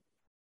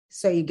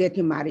 So you get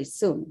married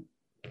soon.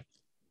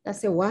 I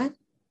said, what?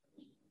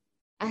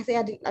 I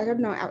said, I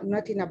don't know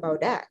nothing about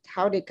that.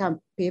 How they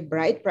can pay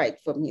bride price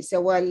for me.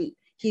 So, well,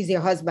 he's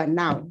your husband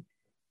now.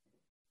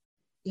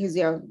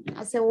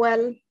 I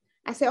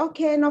said,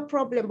 okay, no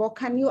problem. But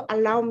can you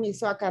allow me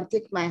so I can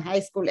take my high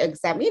school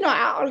exam?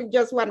 I only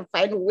just want to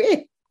find a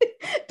way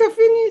to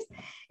finish.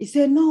 He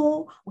said,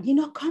 no, you're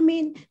not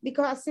coming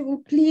because I said,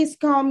 please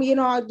come.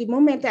 The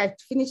moment I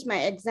finish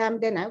my exam,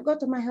 then I'll go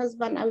to my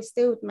husband. I will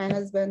stay with my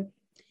husband.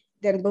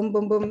 Then boom,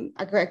 boom, boom.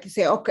 I can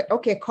say,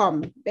 okay,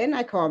 come. Then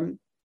I come.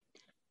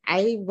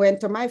 I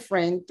went to my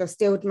friend to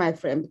stay with my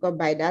friend because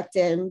by that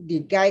time, the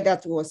guy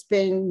that was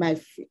paying my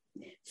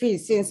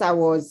fees since I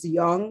was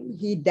young,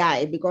 he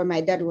died because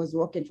my dad was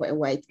working for a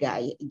white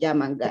guy, a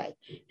German guy.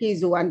 He's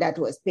the one that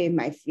was paying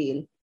my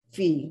fee.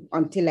 fee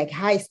until like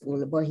high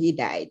school, but he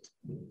died.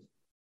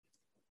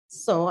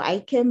 So I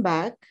came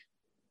back.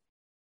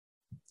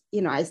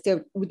 I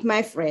stayed with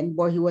my friend,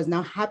 but he was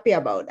not happy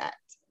about that.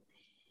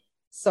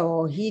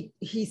 So he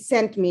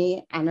sent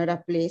me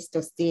another place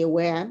to stay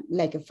where,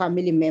 like a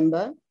family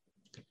member,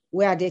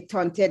 where they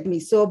taunted me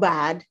so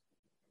bad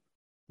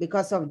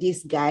because of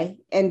this guy.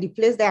 And the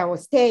place that I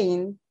was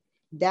staying,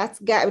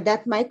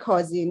 that my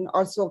cousin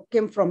also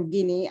came from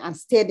Guinea and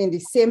stayed in the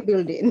same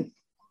building.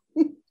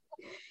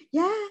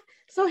 Yeah,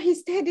 so he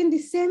stayed in the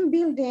same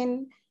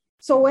building.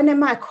 So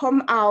whenever I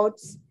come out,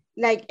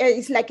 like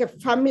it's like a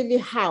family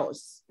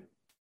house.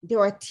 They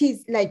were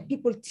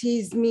people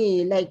tease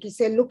me, like you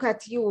say, look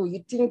at you,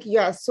 you think you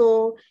are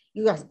so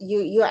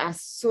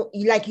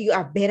like you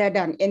are better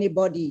than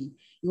anybody.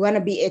 You want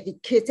to be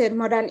educated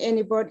more than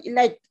anybody,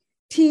 like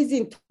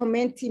teasing,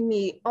 tormenting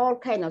me, all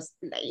kind of,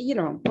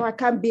 I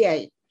can't bear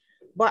it.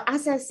 But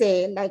as I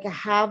say,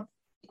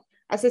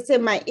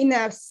 my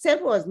inner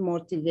self was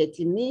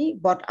motivating me,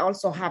 but I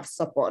also have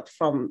support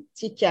from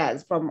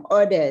teachers, from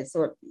others.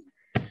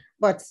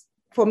 But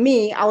for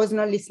me, I was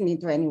not listening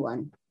to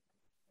anyone.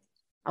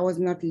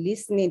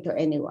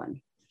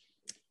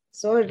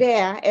 So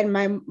there, and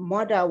my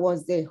mother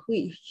was a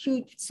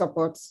huge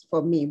support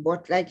for me,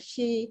 but like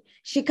she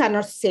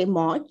cannot say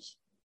much.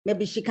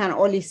 Maybe she can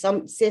only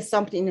say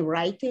something in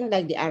writing,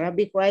 like the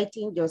Arabic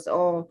writing, just,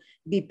 oh,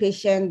 be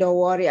patient, don't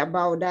worry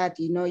about that,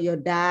 your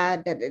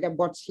dad,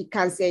 but she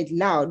can't say it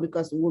loud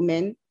because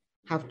women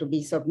have to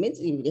be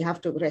submissive. They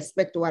have to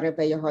respect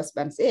whatever your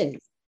husband says.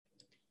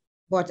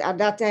 But at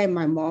that time,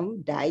 my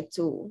mom died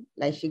too.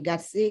 Like she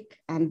got sick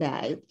and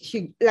died.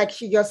 She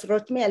just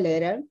wrote me a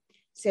letter,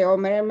 say, oh,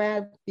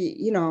 Marima,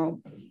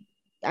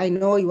 I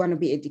know you want to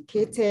be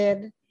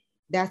educated.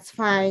 That's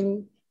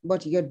fine.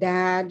 But your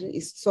dad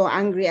is so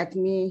angry at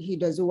me. He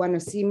doesn't want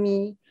to see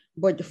me,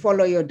 but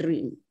follow your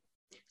dream.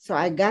 So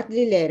I got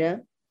the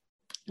letter,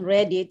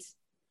 read it,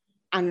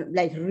 and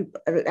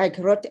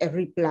wrote a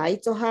reply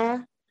to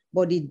her.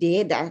 But the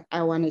day that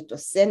I wanted to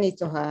send it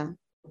to her,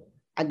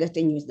 I got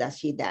the news that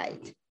she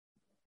died,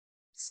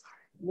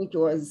 which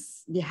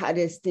was the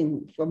hardest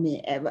thing for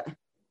me ever.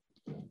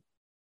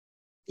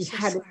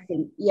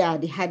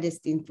 The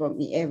hardest thing for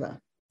me ever.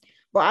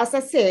 But as I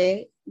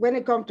say, when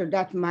it comes to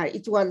that marriage,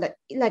 it was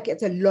like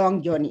it's a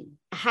long journey.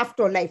 I have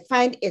to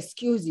find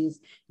excuses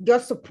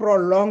just to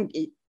prolong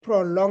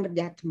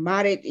that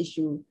marriage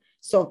issue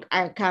so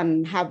I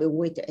can have a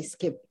way to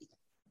escape it.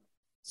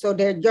 So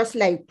they're just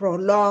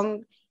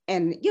prolonged.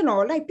 And,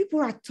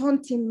 people are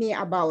taunting me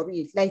about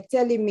it,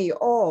 telling me,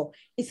 oh,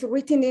 it's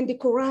written in the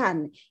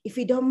Quran. If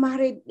you don't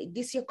marry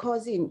your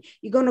cousin,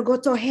 you're going to go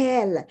to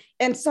hell.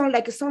 And some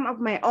of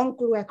my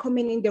uncles were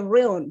coming in the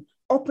room,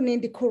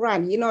 opening the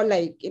Quran,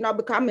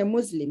 become a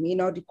Muslim,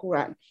 the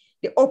Quran.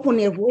 They open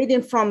it,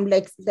 reading from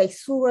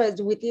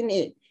surahs within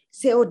it.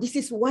 Say, oh, this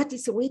is what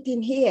is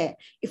written here.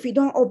 If you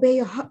don't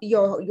obey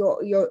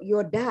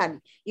your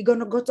dad, you're going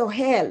to go to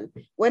hell.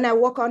 When I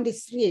walk on the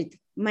street,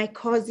 my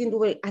cousin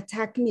will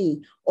attack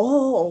me.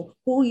 Oh,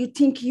 who you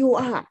think you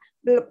are?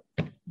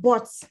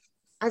 But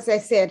as I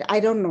said, I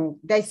don't know.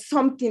 There's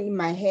something in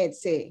my head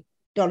say,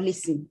 don't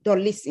listen.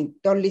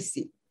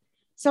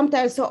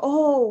 Sometimes,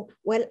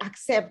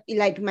 accept,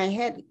 my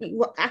head,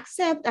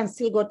 accept and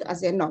still go to, I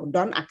say, no,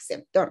 don't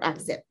accept.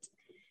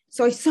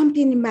 So it's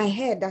something in my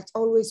head that's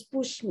always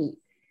pushed me.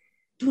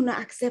 Do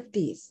not accept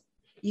this.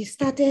 You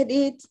started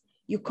it,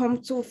 you come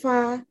too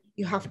far,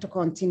 you have to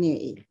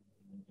continue it.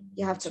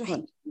 You have to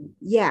continue.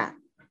 Yeah.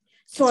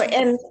 So,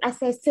 and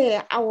as I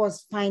say, I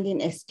was finding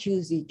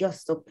excuses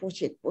just to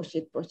push it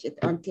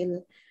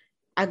until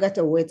I got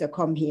a way to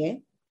come here.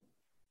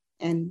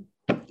 And,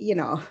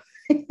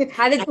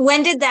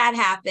 When did that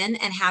happen?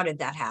 And how did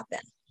that happen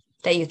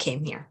that you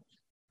came here?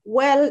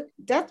 Well,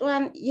 that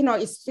one,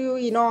 it's still,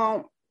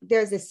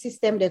 there's a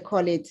system, they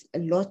call it a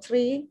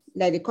lottery,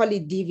 they call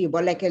it DV,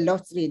 but like a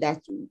lottery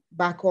that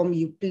back home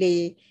you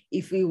play.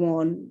 If you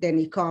won, then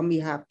you come,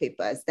 you have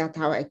papers. That's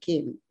how I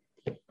came.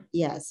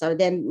 Yeah, so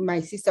then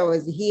my sister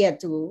was here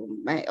too,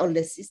 my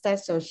older sister,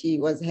 so she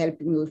was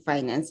helping me with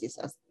finances,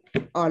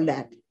 all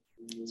that.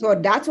 So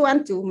that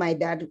one too, my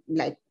dad,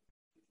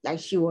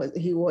 he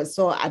was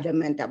so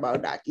adamant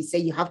about that. He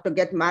said, you have to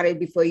get married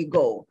before you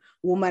go.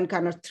 Woman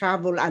cannot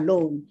travel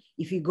alone.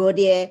 If you go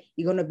there,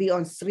 you're going to be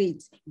on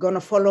streets, you're going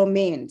to follow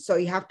men. So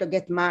you have to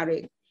get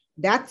married.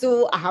 That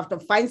too, I have to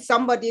find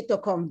somebody to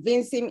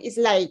convince him. It's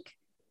like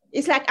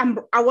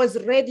I was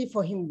ready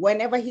for him.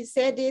 Whenever he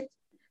said it,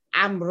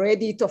 I'm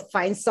ready to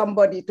find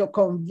somebody to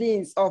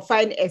convince or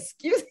find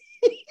excuse.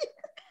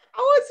 I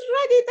was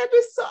ready to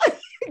do so,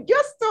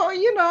 just so,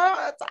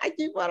 to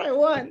achieve what I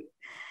want,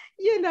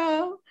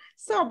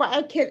 So,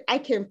 but I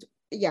came to,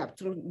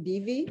 through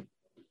DV.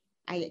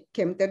 I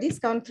came to this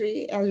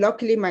country, and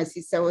luckily my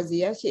sister was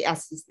here. She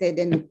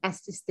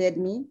assisted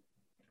me.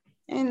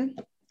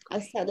 And I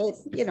started,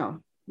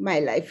 my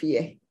life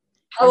here.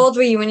 How old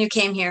were you when you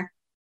came here?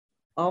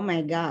 Oh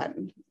my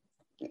God.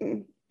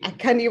 I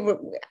can't even,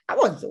 I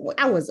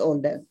was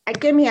older. I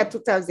came here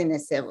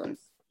 2007.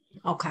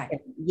 Okay.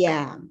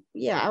 Yeah,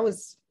 I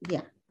was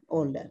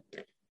older.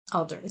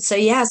 Older. So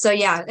yeah,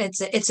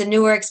 it's a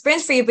newer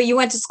experience for you, but you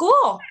went to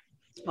school.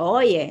 Oh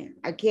yeah,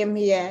 I came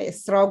here, I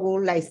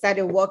struggled. I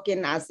started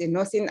working as a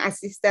nursing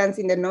assistant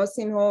in the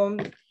nursing home.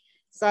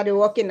 Started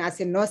working as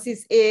a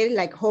nurse's aide,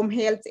 like home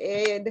health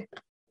aide.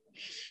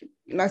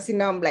 Nursing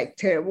home, like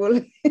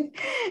terrible.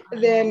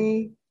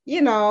 Then,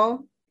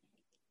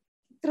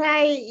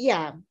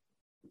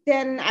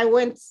 Then I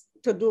went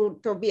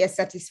to be a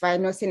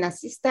certified nursing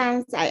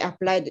assistant. I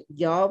applied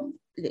job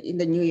in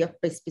the New York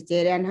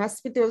Presbyterian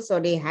Hospital, so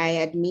they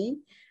hired me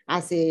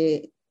as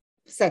a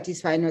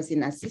certified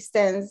nursing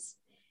assistant.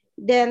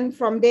 Then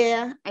from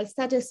there, I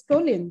started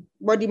schooling.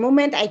 But the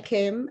moment I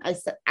came, I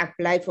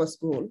applied for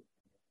school,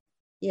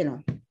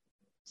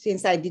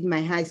 since I did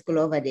my high school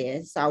over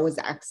there. So I was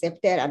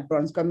accepted at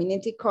Bronx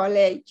Community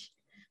College.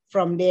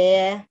 From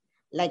there,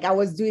 like I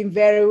was doing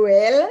very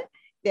well.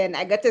 Then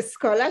I got a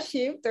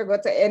scholarship to go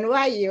to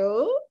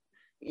NYU.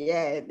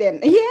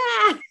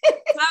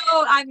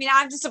 Oh, I mean,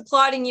 I'm just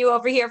applauding you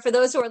over here. For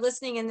those who are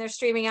listening and they're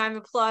streaming, I'm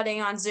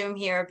applauding on Zoom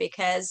here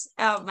because,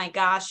 oh my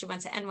gosh, you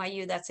went to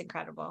NYU. That's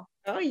incredible.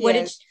 Oh,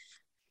 yes.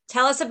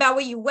 Tell us about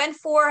what you went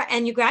for,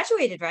 and you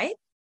graduated, right?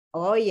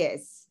 Oh,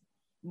 yes.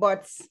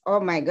 But, oh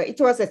my God, it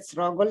was a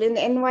struggle in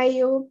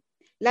NYU.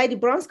 Like the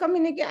Bronx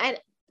community, I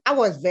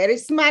was very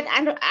smart.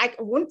 And I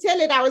won't tell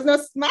it I was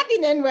not smart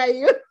in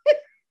NYU.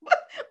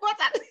 But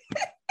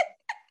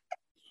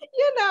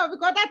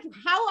because that's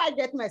how I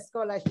get my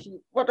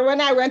scholarship. But when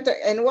I went to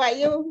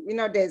NYU,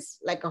 there's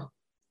like a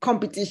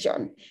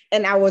competition,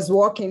 and I was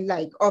working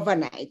like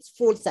overnight,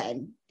 full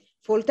time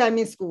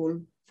in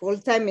school, full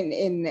time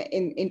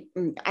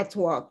in at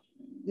work.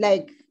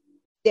 Like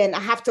then I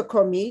have to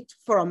commute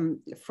from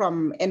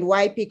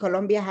NYP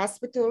Columbia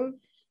Hospital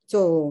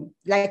to,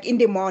 like, in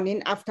the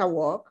morning after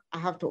work, I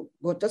have to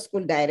go to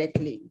school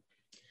directly.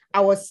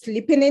 I was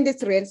sleeping in the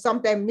train,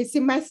 sometimes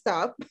missing my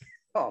stop.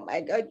 Oh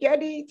my God,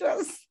 Jody, it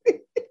was.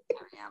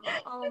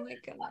 Oh my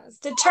goodness.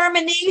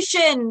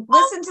 Determination.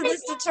 Listen to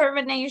this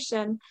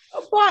determination.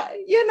 But,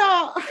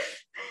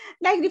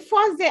 like the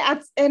first day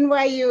at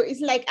NYU,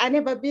 it's like I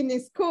never been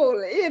in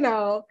school,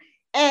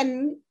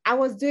 and I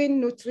was doing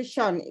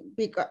nutrition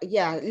because,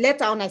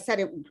 later on I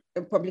started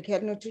public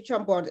health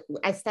nutrition, but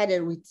I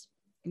started with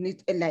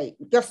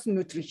just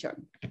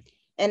nutrition.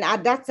 And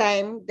at that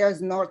time,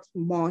 there's not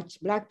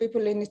much Black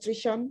people in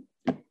nutrition.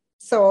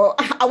 So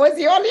I was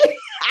the only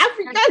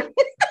African Black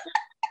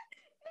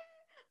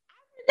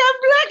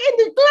in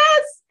the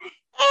class.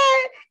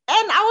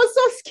 And I was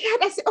so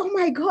scared. I said, oh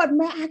my God,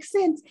 my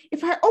accent.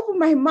 If I open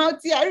my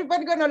mouth here,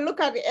 everybody's going to look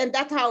at it. And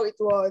that's how it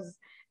was.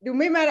 The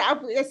moment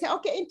I said,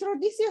 okay,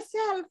 introduce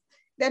yourself.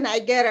 Then I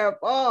get up.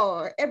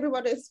 Oh,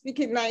 everybody is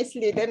speaking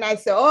nicely. Then I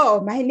say,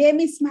 oh, my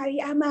name is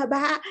Mariama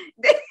Ba.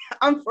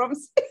 I'm from.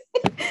 So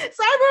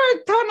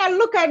everyone turned and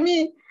look at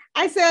me.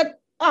 I said,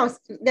 oh,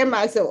 then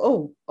I said,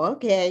 oh,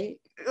 okay.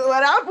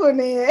 What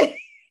happened here?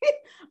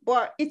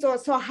 But it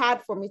was so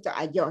hard for me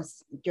to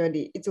adjust,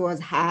 Jody. It was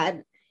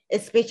hard,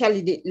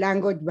 especially the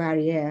language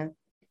barrier.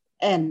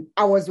 And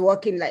I was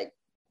working like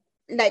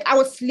I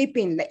was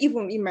sleeping, like,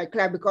 even in my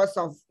class because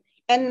of,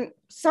 and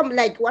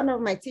one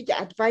of my teachers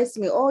advised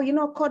me,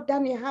 cut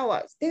down your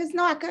hours. There's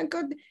no, I can't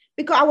cut,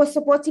 because I was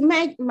supporting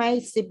my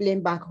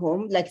sibling back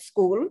home, like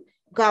school,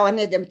 because I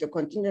wanted them to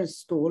continue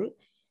school.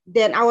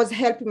 Then I was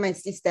helping my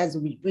sisters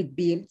with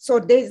bills. So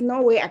there's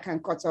no way I can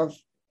cut off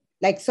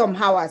like some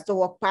hours to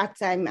work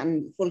part-time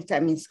and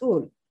full-time in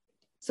school.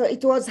 So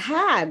it was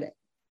hard.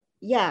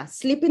 Yeah,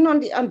 sleeping on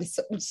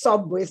the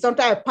subway.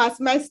 Sometimes I pass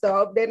my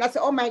stop, then I say,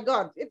 oh my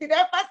God, did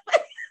I pass my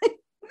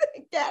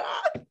get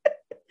out?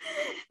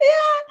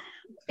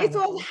 Yeah, it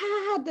was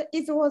hard.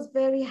 It was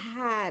very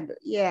hard.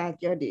 Yeah,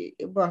 Jody,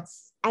 but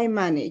I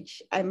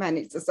managed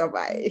to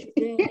survive.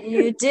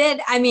 You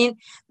did. I mean,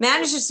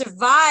 managed to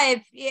survive.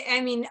 I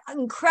mean,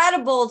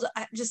 incredible,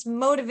 just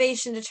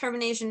motivation,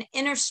 determination,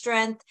 inner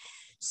strength.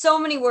 So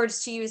many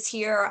words to use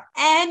here.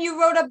 And you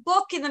wrote a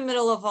book in the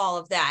middle of all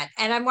of that.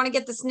 And I want to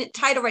get this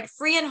title right,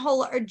 Free and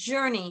Whole, Our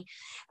Journey.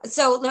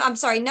 So I'm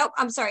sorry,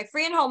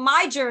 Free and Whole,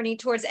 My Journey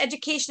Towards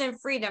Education and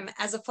Freedom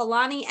as a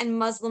Fulani and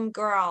Muslim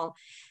Girl.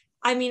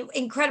 I mean,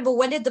 incredible.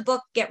 When did the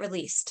book get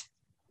released?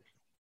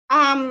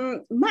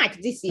 March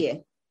this year.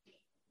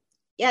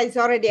 Yeah, it's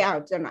already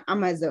out on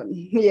Amazon.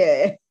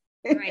 Yeah.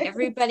 All right,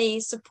 everybody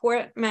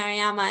support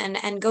Mariama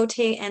and go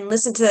and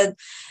listen to,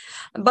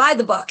 buy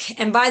the book.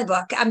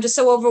 I'm just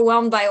so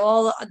overwhelmed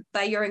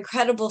by your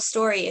incredible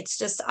story. It's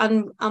just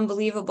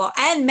unbelievable.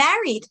 And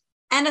married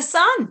and a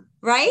son,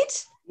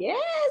 right?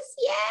 Yes.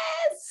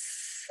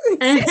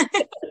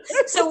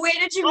 So where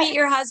did you meet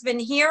your husband,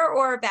 here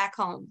or back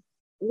home?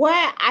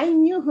 Well, I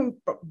knew him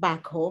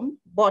back home,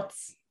 but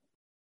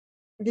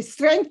the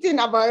strange thing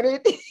about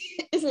it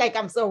is like,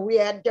 I'm so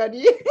weird,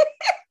 Jody.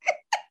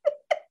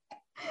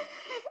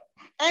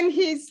 And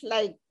he's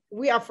like,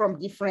 we are from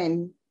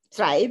different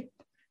tribe.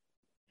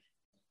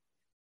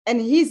 And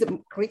he's a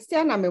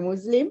Christian, I'm a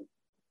Muslim.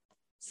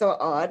 so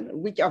on,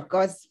 which of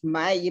course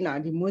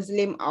the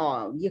Muslim,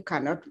 or you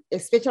cannot,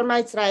 especially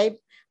my tribe,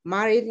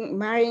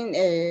 marrying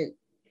a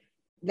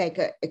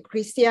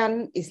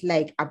Christian is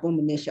like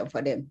abomination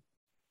for them.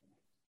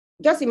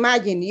 Just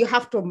imagine you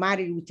have to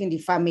marry within the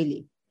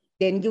family.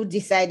 Then you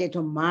decided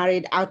to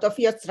marry out of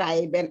your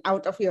tribe and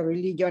out of your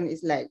religion.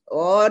 It's like,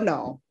 oh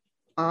no,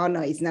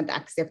 it's not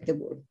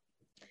acceptable.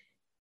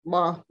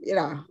 Well,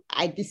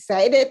 I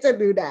decided to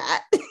do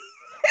that.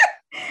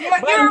 You're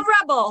a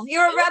rebel.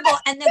 You're a rebel,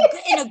 and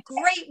in a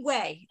great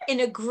way.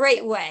 In a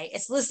great way.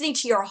 It's listening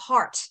to your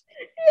heart.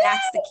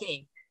 That's the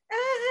key.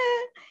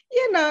 I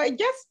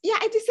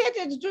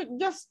decided to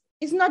just.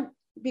 It's not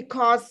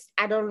because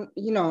I don't,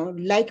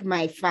 like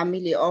my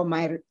family or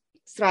my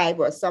tribe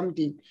or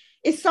something.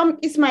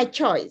 It's my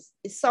choice.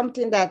 It's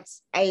something that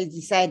I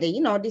decided.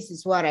 This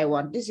is what I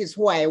want. This is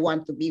who I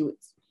want to be with.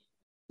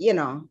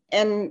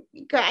 And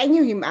I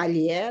knew him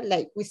earlier,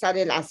 like we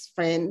started as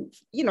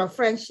friends,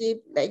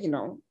 friendship, like,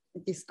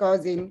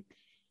 discussing.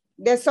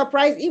 The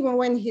surprise, even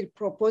when he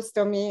proposed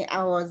to me,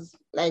 I was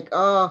like,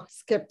 oh,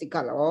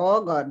 skeptical.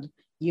 Oh God,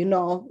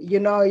 your,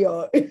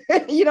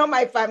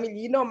 my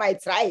family, my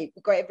tribe,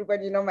 because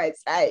everybody my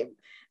tribe.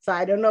 So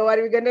I don't know what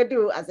we're gonna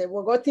do. I said,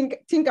 well, go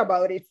think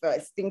about it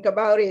first. Think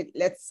about it.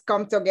 Let's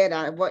come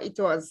together. But it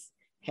was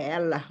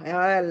hell.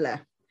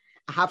 I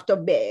have to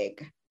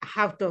beg. I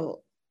have to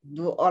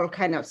do all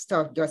kind of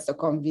stuff just to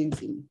convince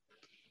him.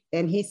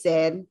 Then he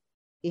said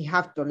he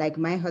have to, like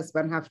my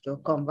husband have to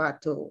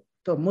convert to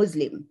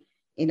Muslim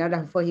in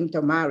order for him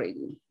to marry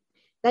me.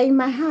 That in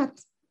my heart,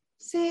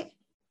 say,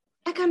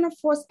 I cannot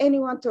force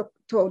anyone to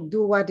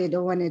do what they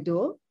don't want to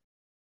do.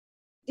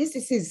 This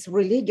is his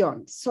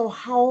religion. So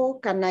how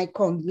can I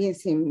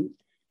convince him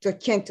to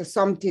change to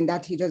something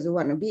that he doesn't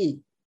want to be?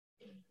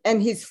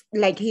 And his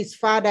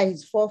father,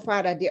 his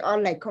forefather, they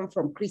all come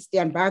from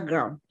Christian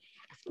background,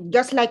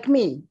 just like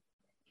me.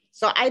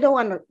 So I don't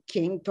want to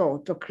change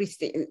to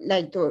Christian,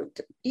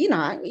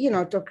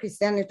 to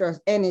Christianity or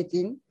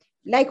anything.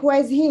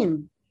 Likewise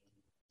him.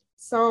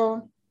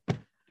 So,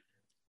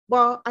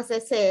 well, as I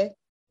say,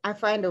 I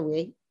find a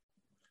way,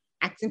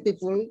 asking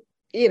people,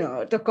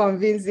 to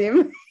convince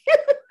him.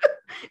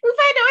 We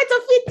find a way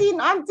to fit in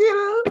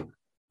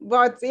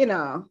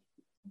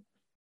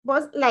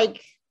but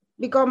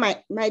because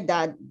my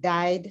dad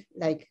died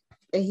like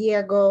a year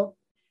ago.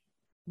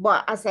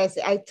 But as I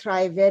say, I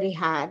try very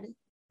hard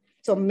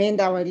to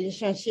mend our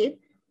relationship.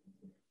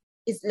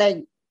 It's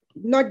like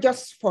not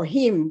just for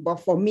him, but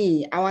for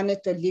me. I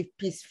wanted to live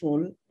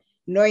peaceful,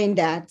 knowing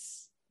that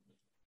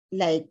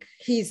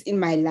he's in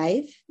my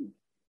life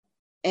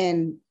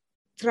and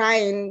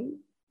trying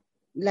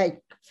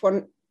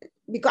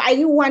because I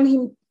didn't want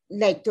him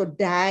to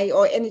die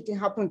or anything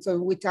happen to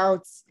him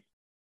without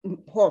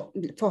for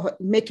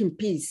making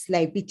peace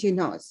between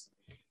us.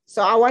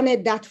 So I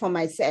wanted that for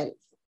myself.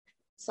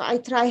 So I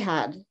try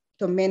hard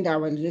to mend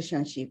our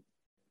relationship.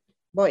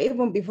 But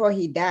even before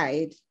he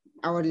died,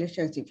 our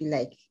relationship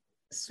is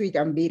sweet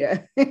and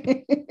bitter.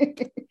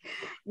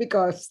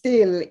 Because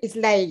still, it's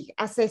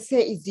as I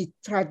say, it's the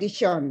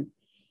tradition.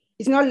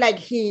 It's not like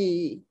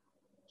he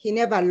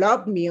never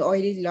loved me or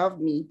he loved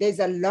me. There's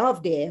a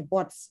love there,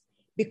 but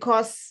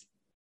because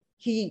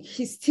he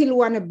still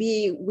want to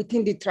be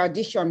within the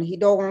tradition, he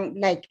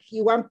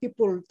want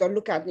people to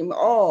look at him,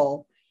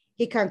 oh,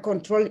 he can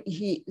control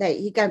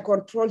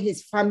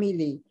his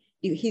family.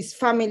 His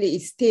family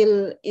is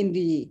still in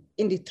the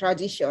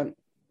tradition.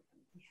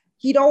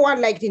 He don't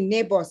want the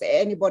neighbors,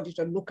 anybody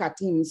to look at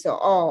him.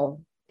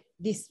 So,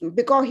 this,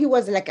 because he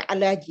was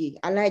allergy.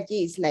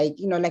 Allergy is like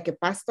a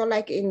pastor,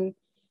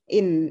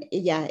 in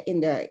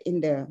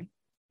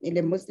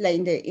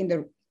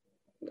the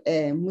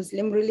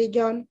Muslim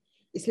religion.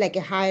 It's like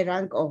a high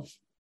rank of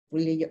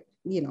religion,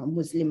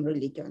 Muslim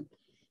religion.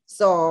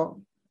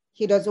 So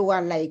he doesn't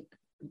want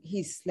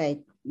his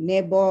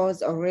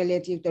neighbors or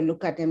relatives to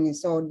look at him. And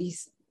so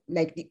this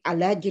the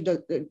allergy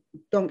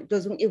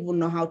doesn't even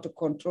know how to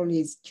control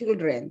his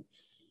children.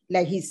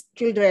 His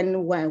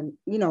children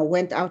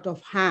went out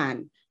of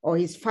hand, or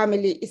his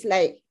family. It's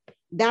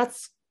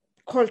that's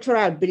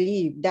cultural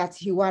belief that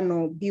he want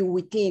to be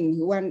within.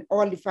 He want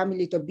all the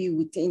family to be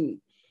within.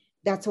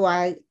 That's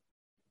what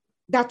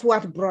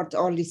brought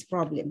all this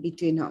problem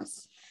between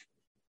us.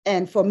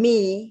 And for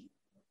me,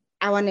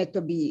 I wanted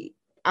to be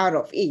out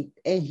of it,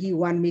 and he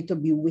wanted me to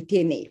be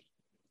within it.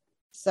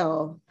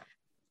 So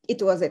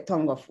it was a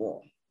tug of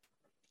war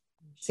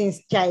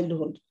since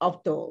childhood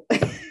up to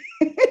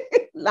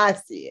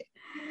last year.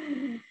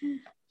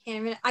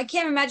 I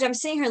can't imagine. I'm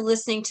sitting here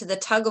listening to the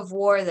tug of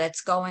war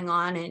that's going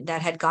on and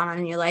that had gone on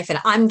in your life, and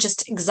I'm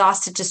just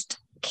exhausted. Just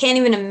can't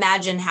even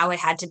imagine how it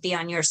had to be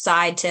on your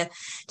side to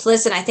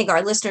listen. I think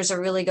our listeners are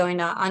really going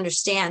to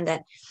understand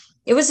that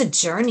it was a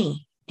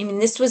journey. I mean,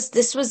 this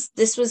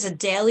was a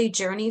daily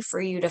journey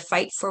for you to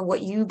fight for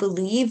what you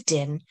believed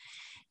in,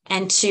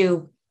 and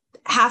to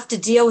have to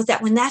deal with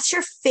that when that's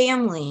your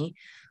family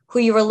who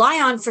you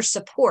rely on for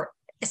support,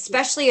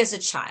 especially as a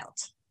child.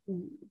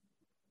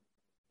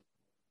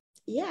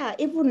 Yeah,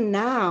 even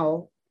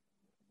now,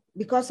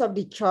 because of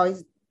the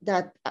choice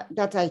that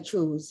I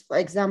choose. For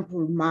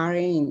example,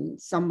 marrying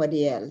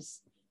somebody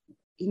else,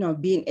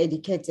 being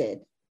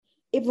educated.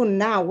 Even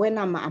now, when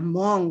I'm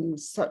among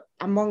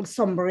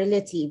some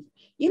relative,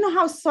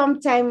 how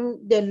sometimes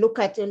they look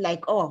at you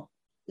like, oh,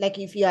 like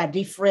if you are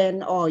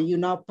different or you're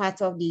not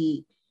part of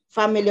the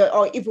family,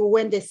 or even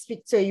when they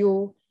speak to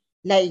you,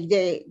 like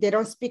they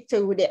don't speak to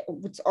you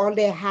with all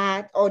their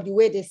heart, or the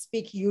way they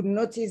speak, you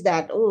notice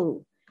that,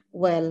 oh,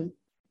 well,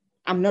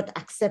 I'm not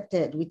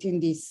accepted within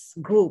this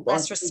group.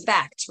 Less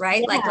respect,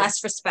 right? Yeah. Like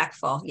less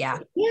respectful. Yeah,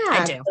 Yeah.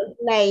 I do.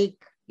 Like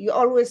you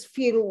always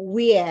feel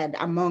weird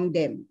among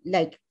them.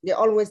 Like they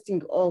always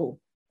think, oh,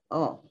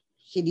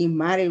 she didn't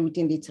marry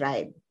within the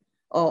tribe.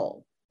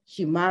 Oh,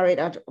 she married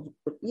out,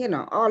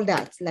 all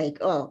that. Like,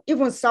 oh,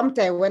 even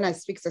sometimes when I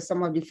speak to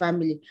some of the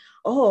family,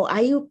 oh,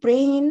 are you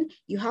praying?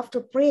 You have to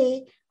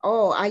pray.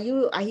 Oh, are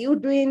you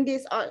doing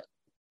this?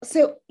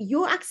 So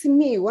you asking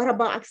me, what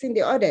about asking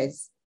the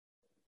others?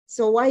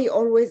 So why you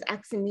always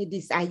asking me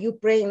this? Are you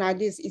praying like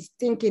this? Is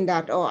thinking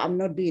that, oh, I'm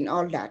not doing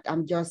all that.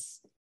 I'm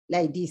just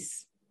like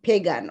this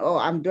pagan, or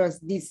I'm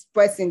just this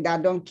person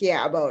that don't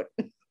care about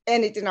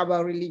anything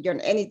about religion,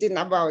 anything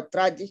about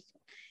tradition.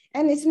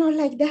 And it's not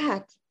like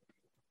that.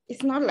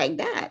 It's not like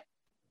that.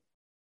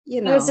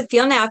 How does it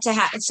feel now to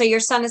have, so your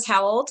son is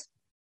how old?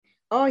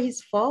 Oh,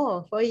 he's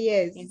 4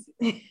 years.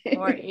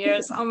 4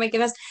 years. Oh my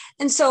goodness.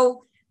 And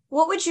so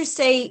what would you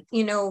say,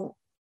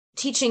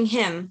 teaching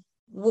him,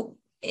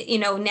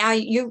 now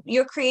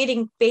you're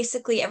creating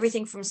basically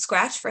everything from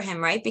scratch for him,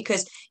 right?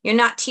 Because you're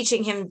not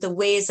teaching him the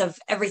ways of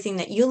everything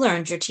that you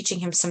learned. You're teaching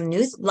him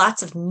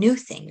lots of new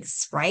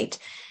things, right?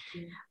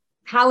 Yeah.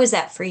 How is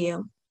that for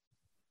you?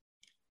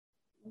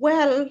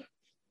 Well,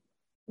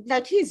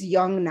 like he's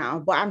young now,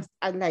 but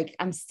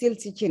I'm still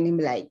teaching him,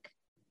 like,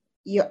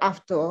 you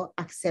have to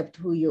accept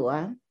who you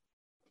are.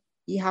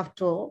 You have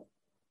to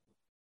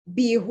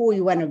be who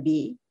you want to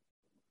be.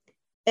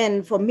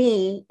 And for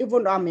me,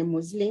 even though I'm a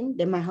Muslim,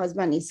 then my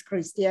husband is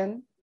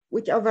Christian,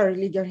 whichever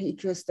religion he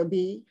chose to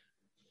be,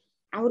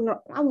 I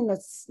will not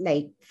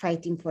like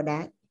fighting for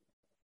that.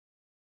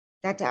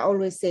 That I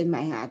always say in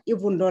my heart,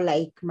 even though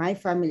like my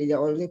family, they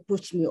always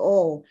push me,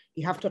 oh,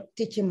 you have to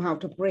teach him how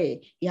to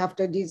pray. You have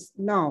to this.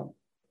 No,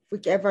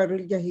 whichever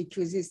religion he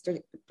chooses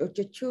to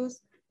choose,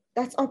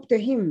 that's up to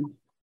him.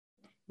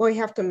 But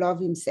you have to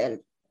love himself,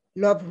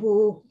 love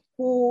who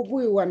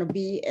you want to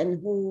be and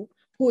who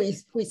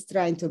is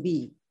trying to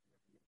be.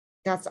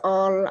 That's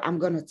all I'm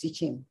going to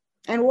teach him.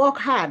 And work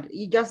hard.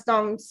 You just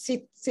don't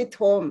sit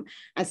home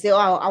and say, oh,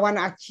 I want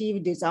to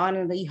achieve this.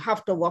 You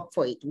have to work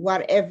for it.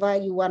 Whatever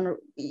you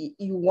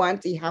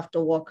want, you have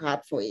to work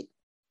hard for it.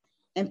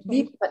 And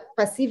be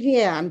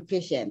persevere and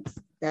patient.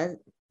 That's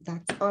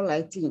all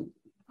I think.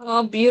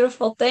 Oh,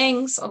 beautiful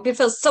things. Oh,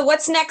 beautiful. So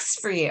what's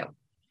next for you?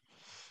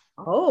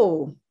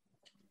 Oh,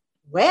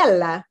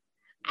 well,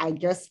 I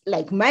just,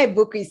 like, my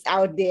book is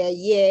out there.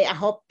 Yeah, I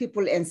hope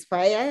people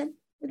inspired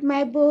with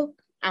my book.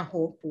 I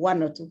hope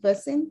 1 or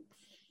 2%.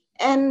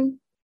 And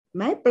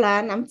my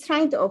plan, I'm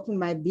trying to open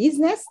my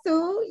business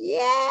too.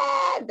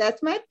 Yeah,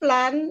 that's my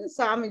plan.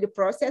 So I'm in the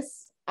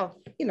process of,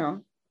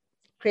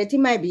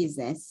 creating my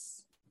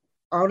business.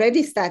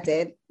 Already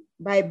started,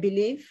 but I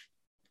believe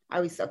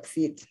I will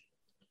succeed.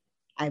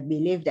 I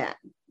believe that.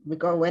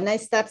 Because when I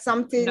start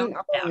something,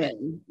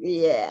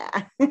 yeah.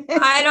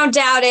 I don't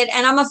doubt it.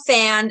 And I'm a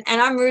fan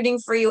and I'm rooting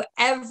for you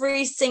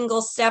every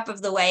single step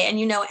of the way. And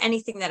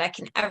anything that I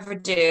can ever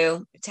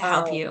do to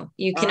help you,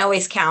 you can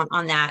always count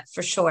on that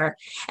for sure.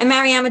 And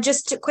Mariama,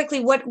 just to quickly,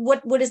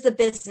 what is the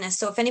business?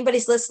 So if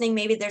anybody's listening,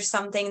 maybe there's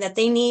something that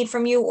they need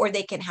from you or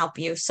they can help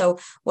you. So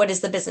what is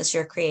the business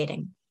you're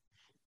creating?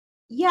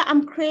 Yeah,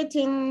 I'm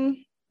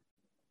creating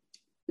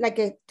like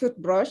a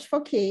toothbrush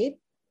for kids,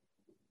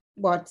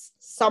 but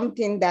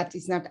something that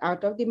is not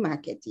out of the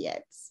market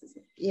yet,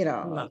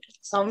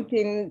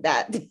 something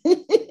that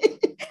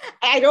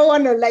I don't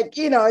want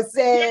to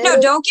say. No,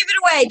 don't give it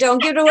away.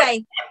 Don't give it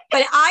away.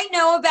 But I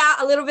know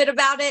a little bit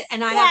about it.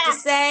 And I have to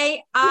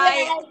say,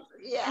 and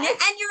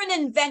you're an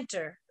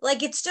inventor.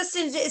 Like, it's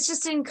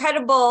just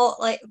incredible,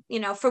 like,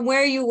 from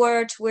where you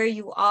were to where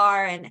you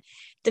are, and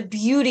the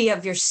beauty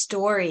of your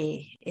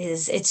story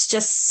it's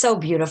just so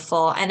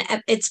beautiful.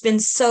 And it's been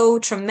so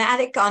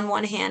traumatic on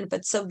one hand,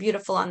 but so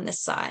beautiful on this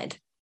side.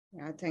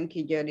 Yeah, thank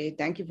you, Jody.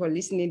 Thank you for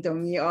listening to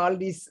me, all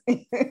this.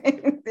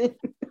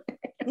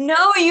 No,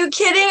 are you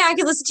kidding? I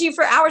could listen to you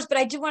for hours, but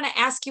I do want to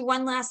ask you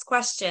one last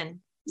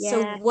question. Yeah.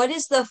 So what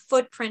is the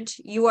footprint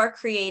you are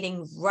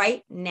creating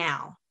right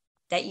now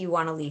that you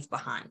want to leave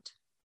behind?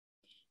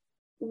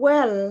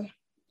 Well,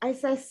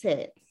 as I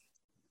said,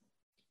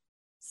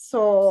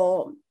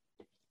 so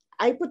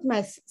I put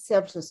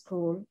myself to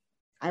school.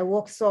 I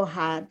worked so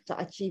hard to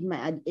achieve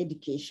my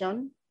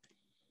education.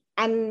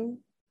 And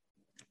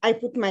I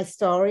put my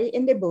story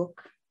in the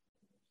book.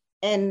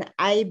 And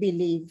I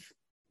believe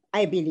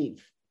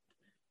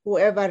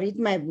whoever read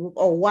my book,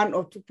 or 1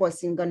 or 2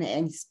 person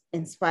gonna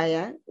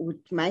inspire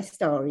with my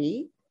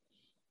story.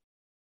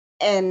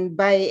 And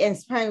by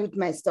inspiring with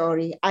my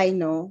story, I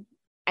know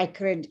I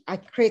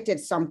created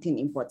something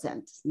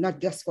important, not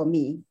just for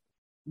me,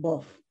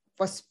 But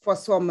for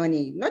so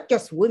many, not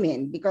just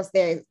women, because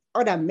there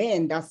are other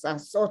men that are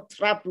so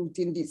trapped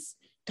within this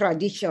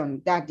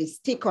tradition that they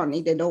stick on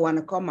it, they don't want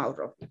to come out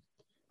of it.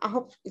 I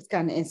hope it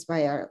can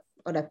inspire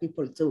other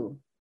people too.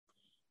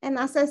 And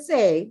as I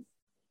say,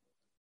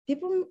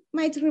 people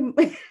might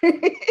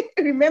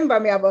remember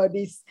me about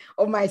this,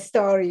 or my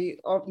story,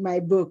 or my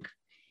book.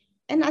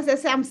 And as I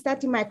say, I'm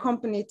starting my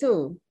company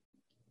too.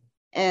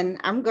 And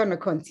I'm going to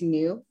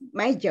continue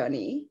my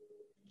journey.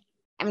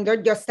 I'm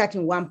not just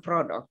starting one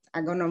product.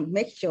 I'm going to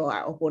make sure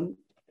I open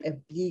a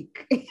big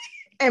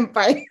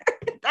empire.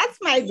 That's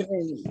my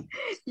dream,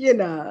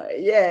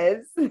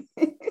 yes.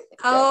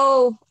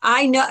 Oh,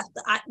 I know.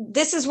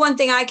 This is one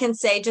thing I can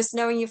say, just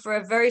knowing you for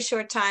a very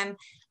short time.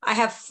 I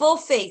have full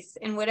faith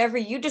in whatever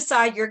you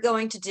decide you're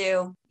going to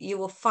do, you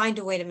will find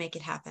a way to make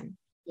it happen.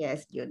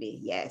 Yes, Judy.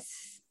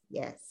 Yes.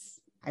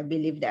 I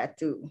believe that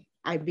too.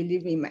 I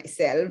believe in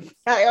myself.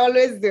 I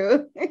always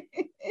do.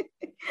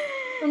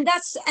 And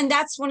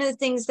that's one of the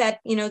things that,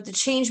 the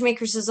Change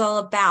Makers is all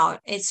about.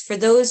 It's for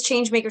those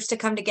change makers to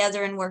come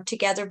together and work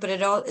together, but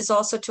it is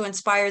also to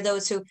inspire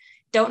those who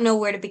don't know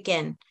where to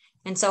begin.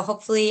 And so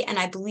hopefully, and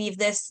I believe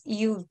this,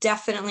 you've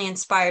definitely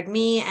inspired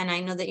me. And I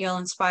know that you'll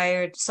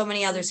inspire so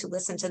many others who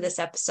listen to this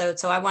episode.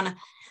 So I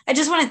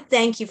just want to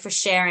thank you for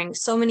sharing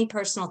so many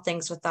personal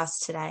things with us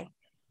today.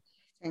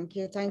 Thank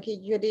you,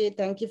 Judy.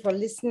 Thank you for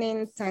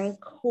listening. Thank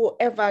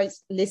whoever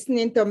is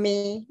listening to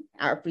me.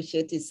 I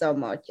appreciate it so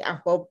much. I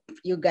hope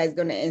you guys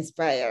gonna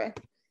inspire.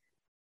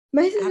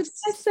 My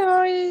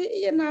story,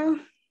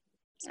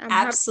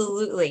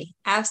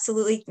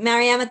 Absolutely.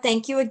 Mariama,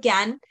 thank you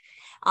again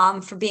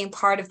for being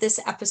part of this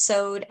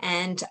episode.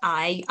 And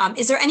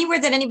is there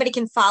anywhere that anybody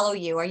can follow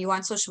you? Are you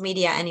on social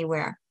media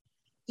anywhere?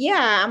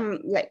 Yeah,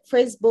 I'm like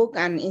Facebook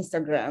and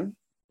Instagram.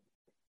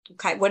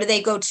 Okay, what do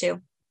they go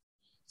to?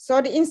 So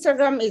the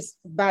Instagram is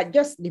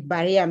just the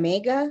Barrier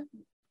Mega,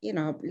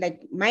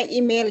 like my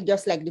email,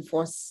 just like the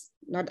first,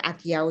 not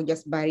at Yahoo,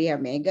 just Barrier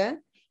Mega.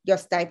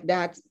 Just type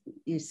that,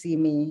 you see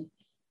me.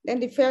 Then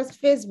the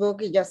first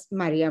Facebook is just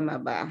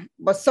Mariama Ba.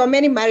 But so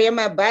many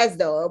Mariama Bas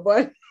though,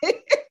 but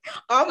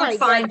oh my God.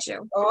 Find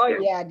you. Oh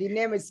yeah, the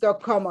name is so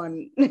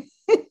common.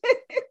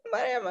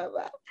 Mariama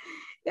Ba.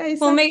 Yeah,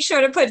 we'll make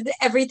sure to put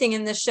everything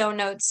in the show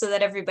notes so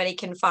that everybody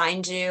can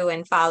find you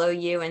and follow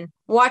you and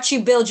watch you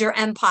build your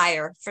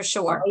empire for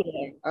sure.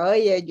 Oh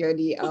yeah,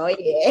 Jody. Oh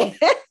yeah.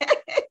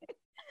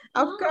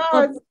 Of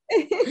course.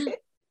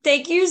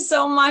 Thank you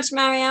so much,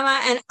 Mariama.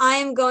 And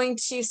I'm going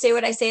to say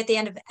what I say at the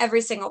end of every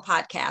single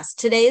podcast.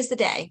 Today is the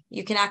day.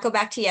 You cannot go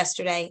back to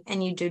yesterday,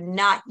 and you do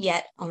not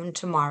yet own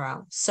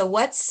tomorrow. So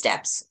what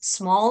steps,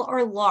 small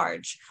or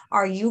large,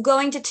 are you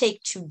going to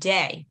take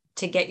today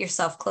to get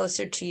yourself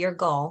closer to your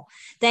goal?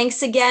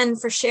 Thanks again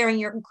for sharing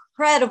your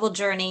incredible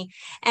journey,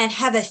 and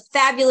have a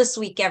fabulous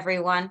week,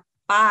 everyone.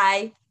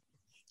 Bye.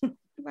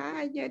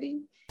 Bye,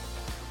 Judy.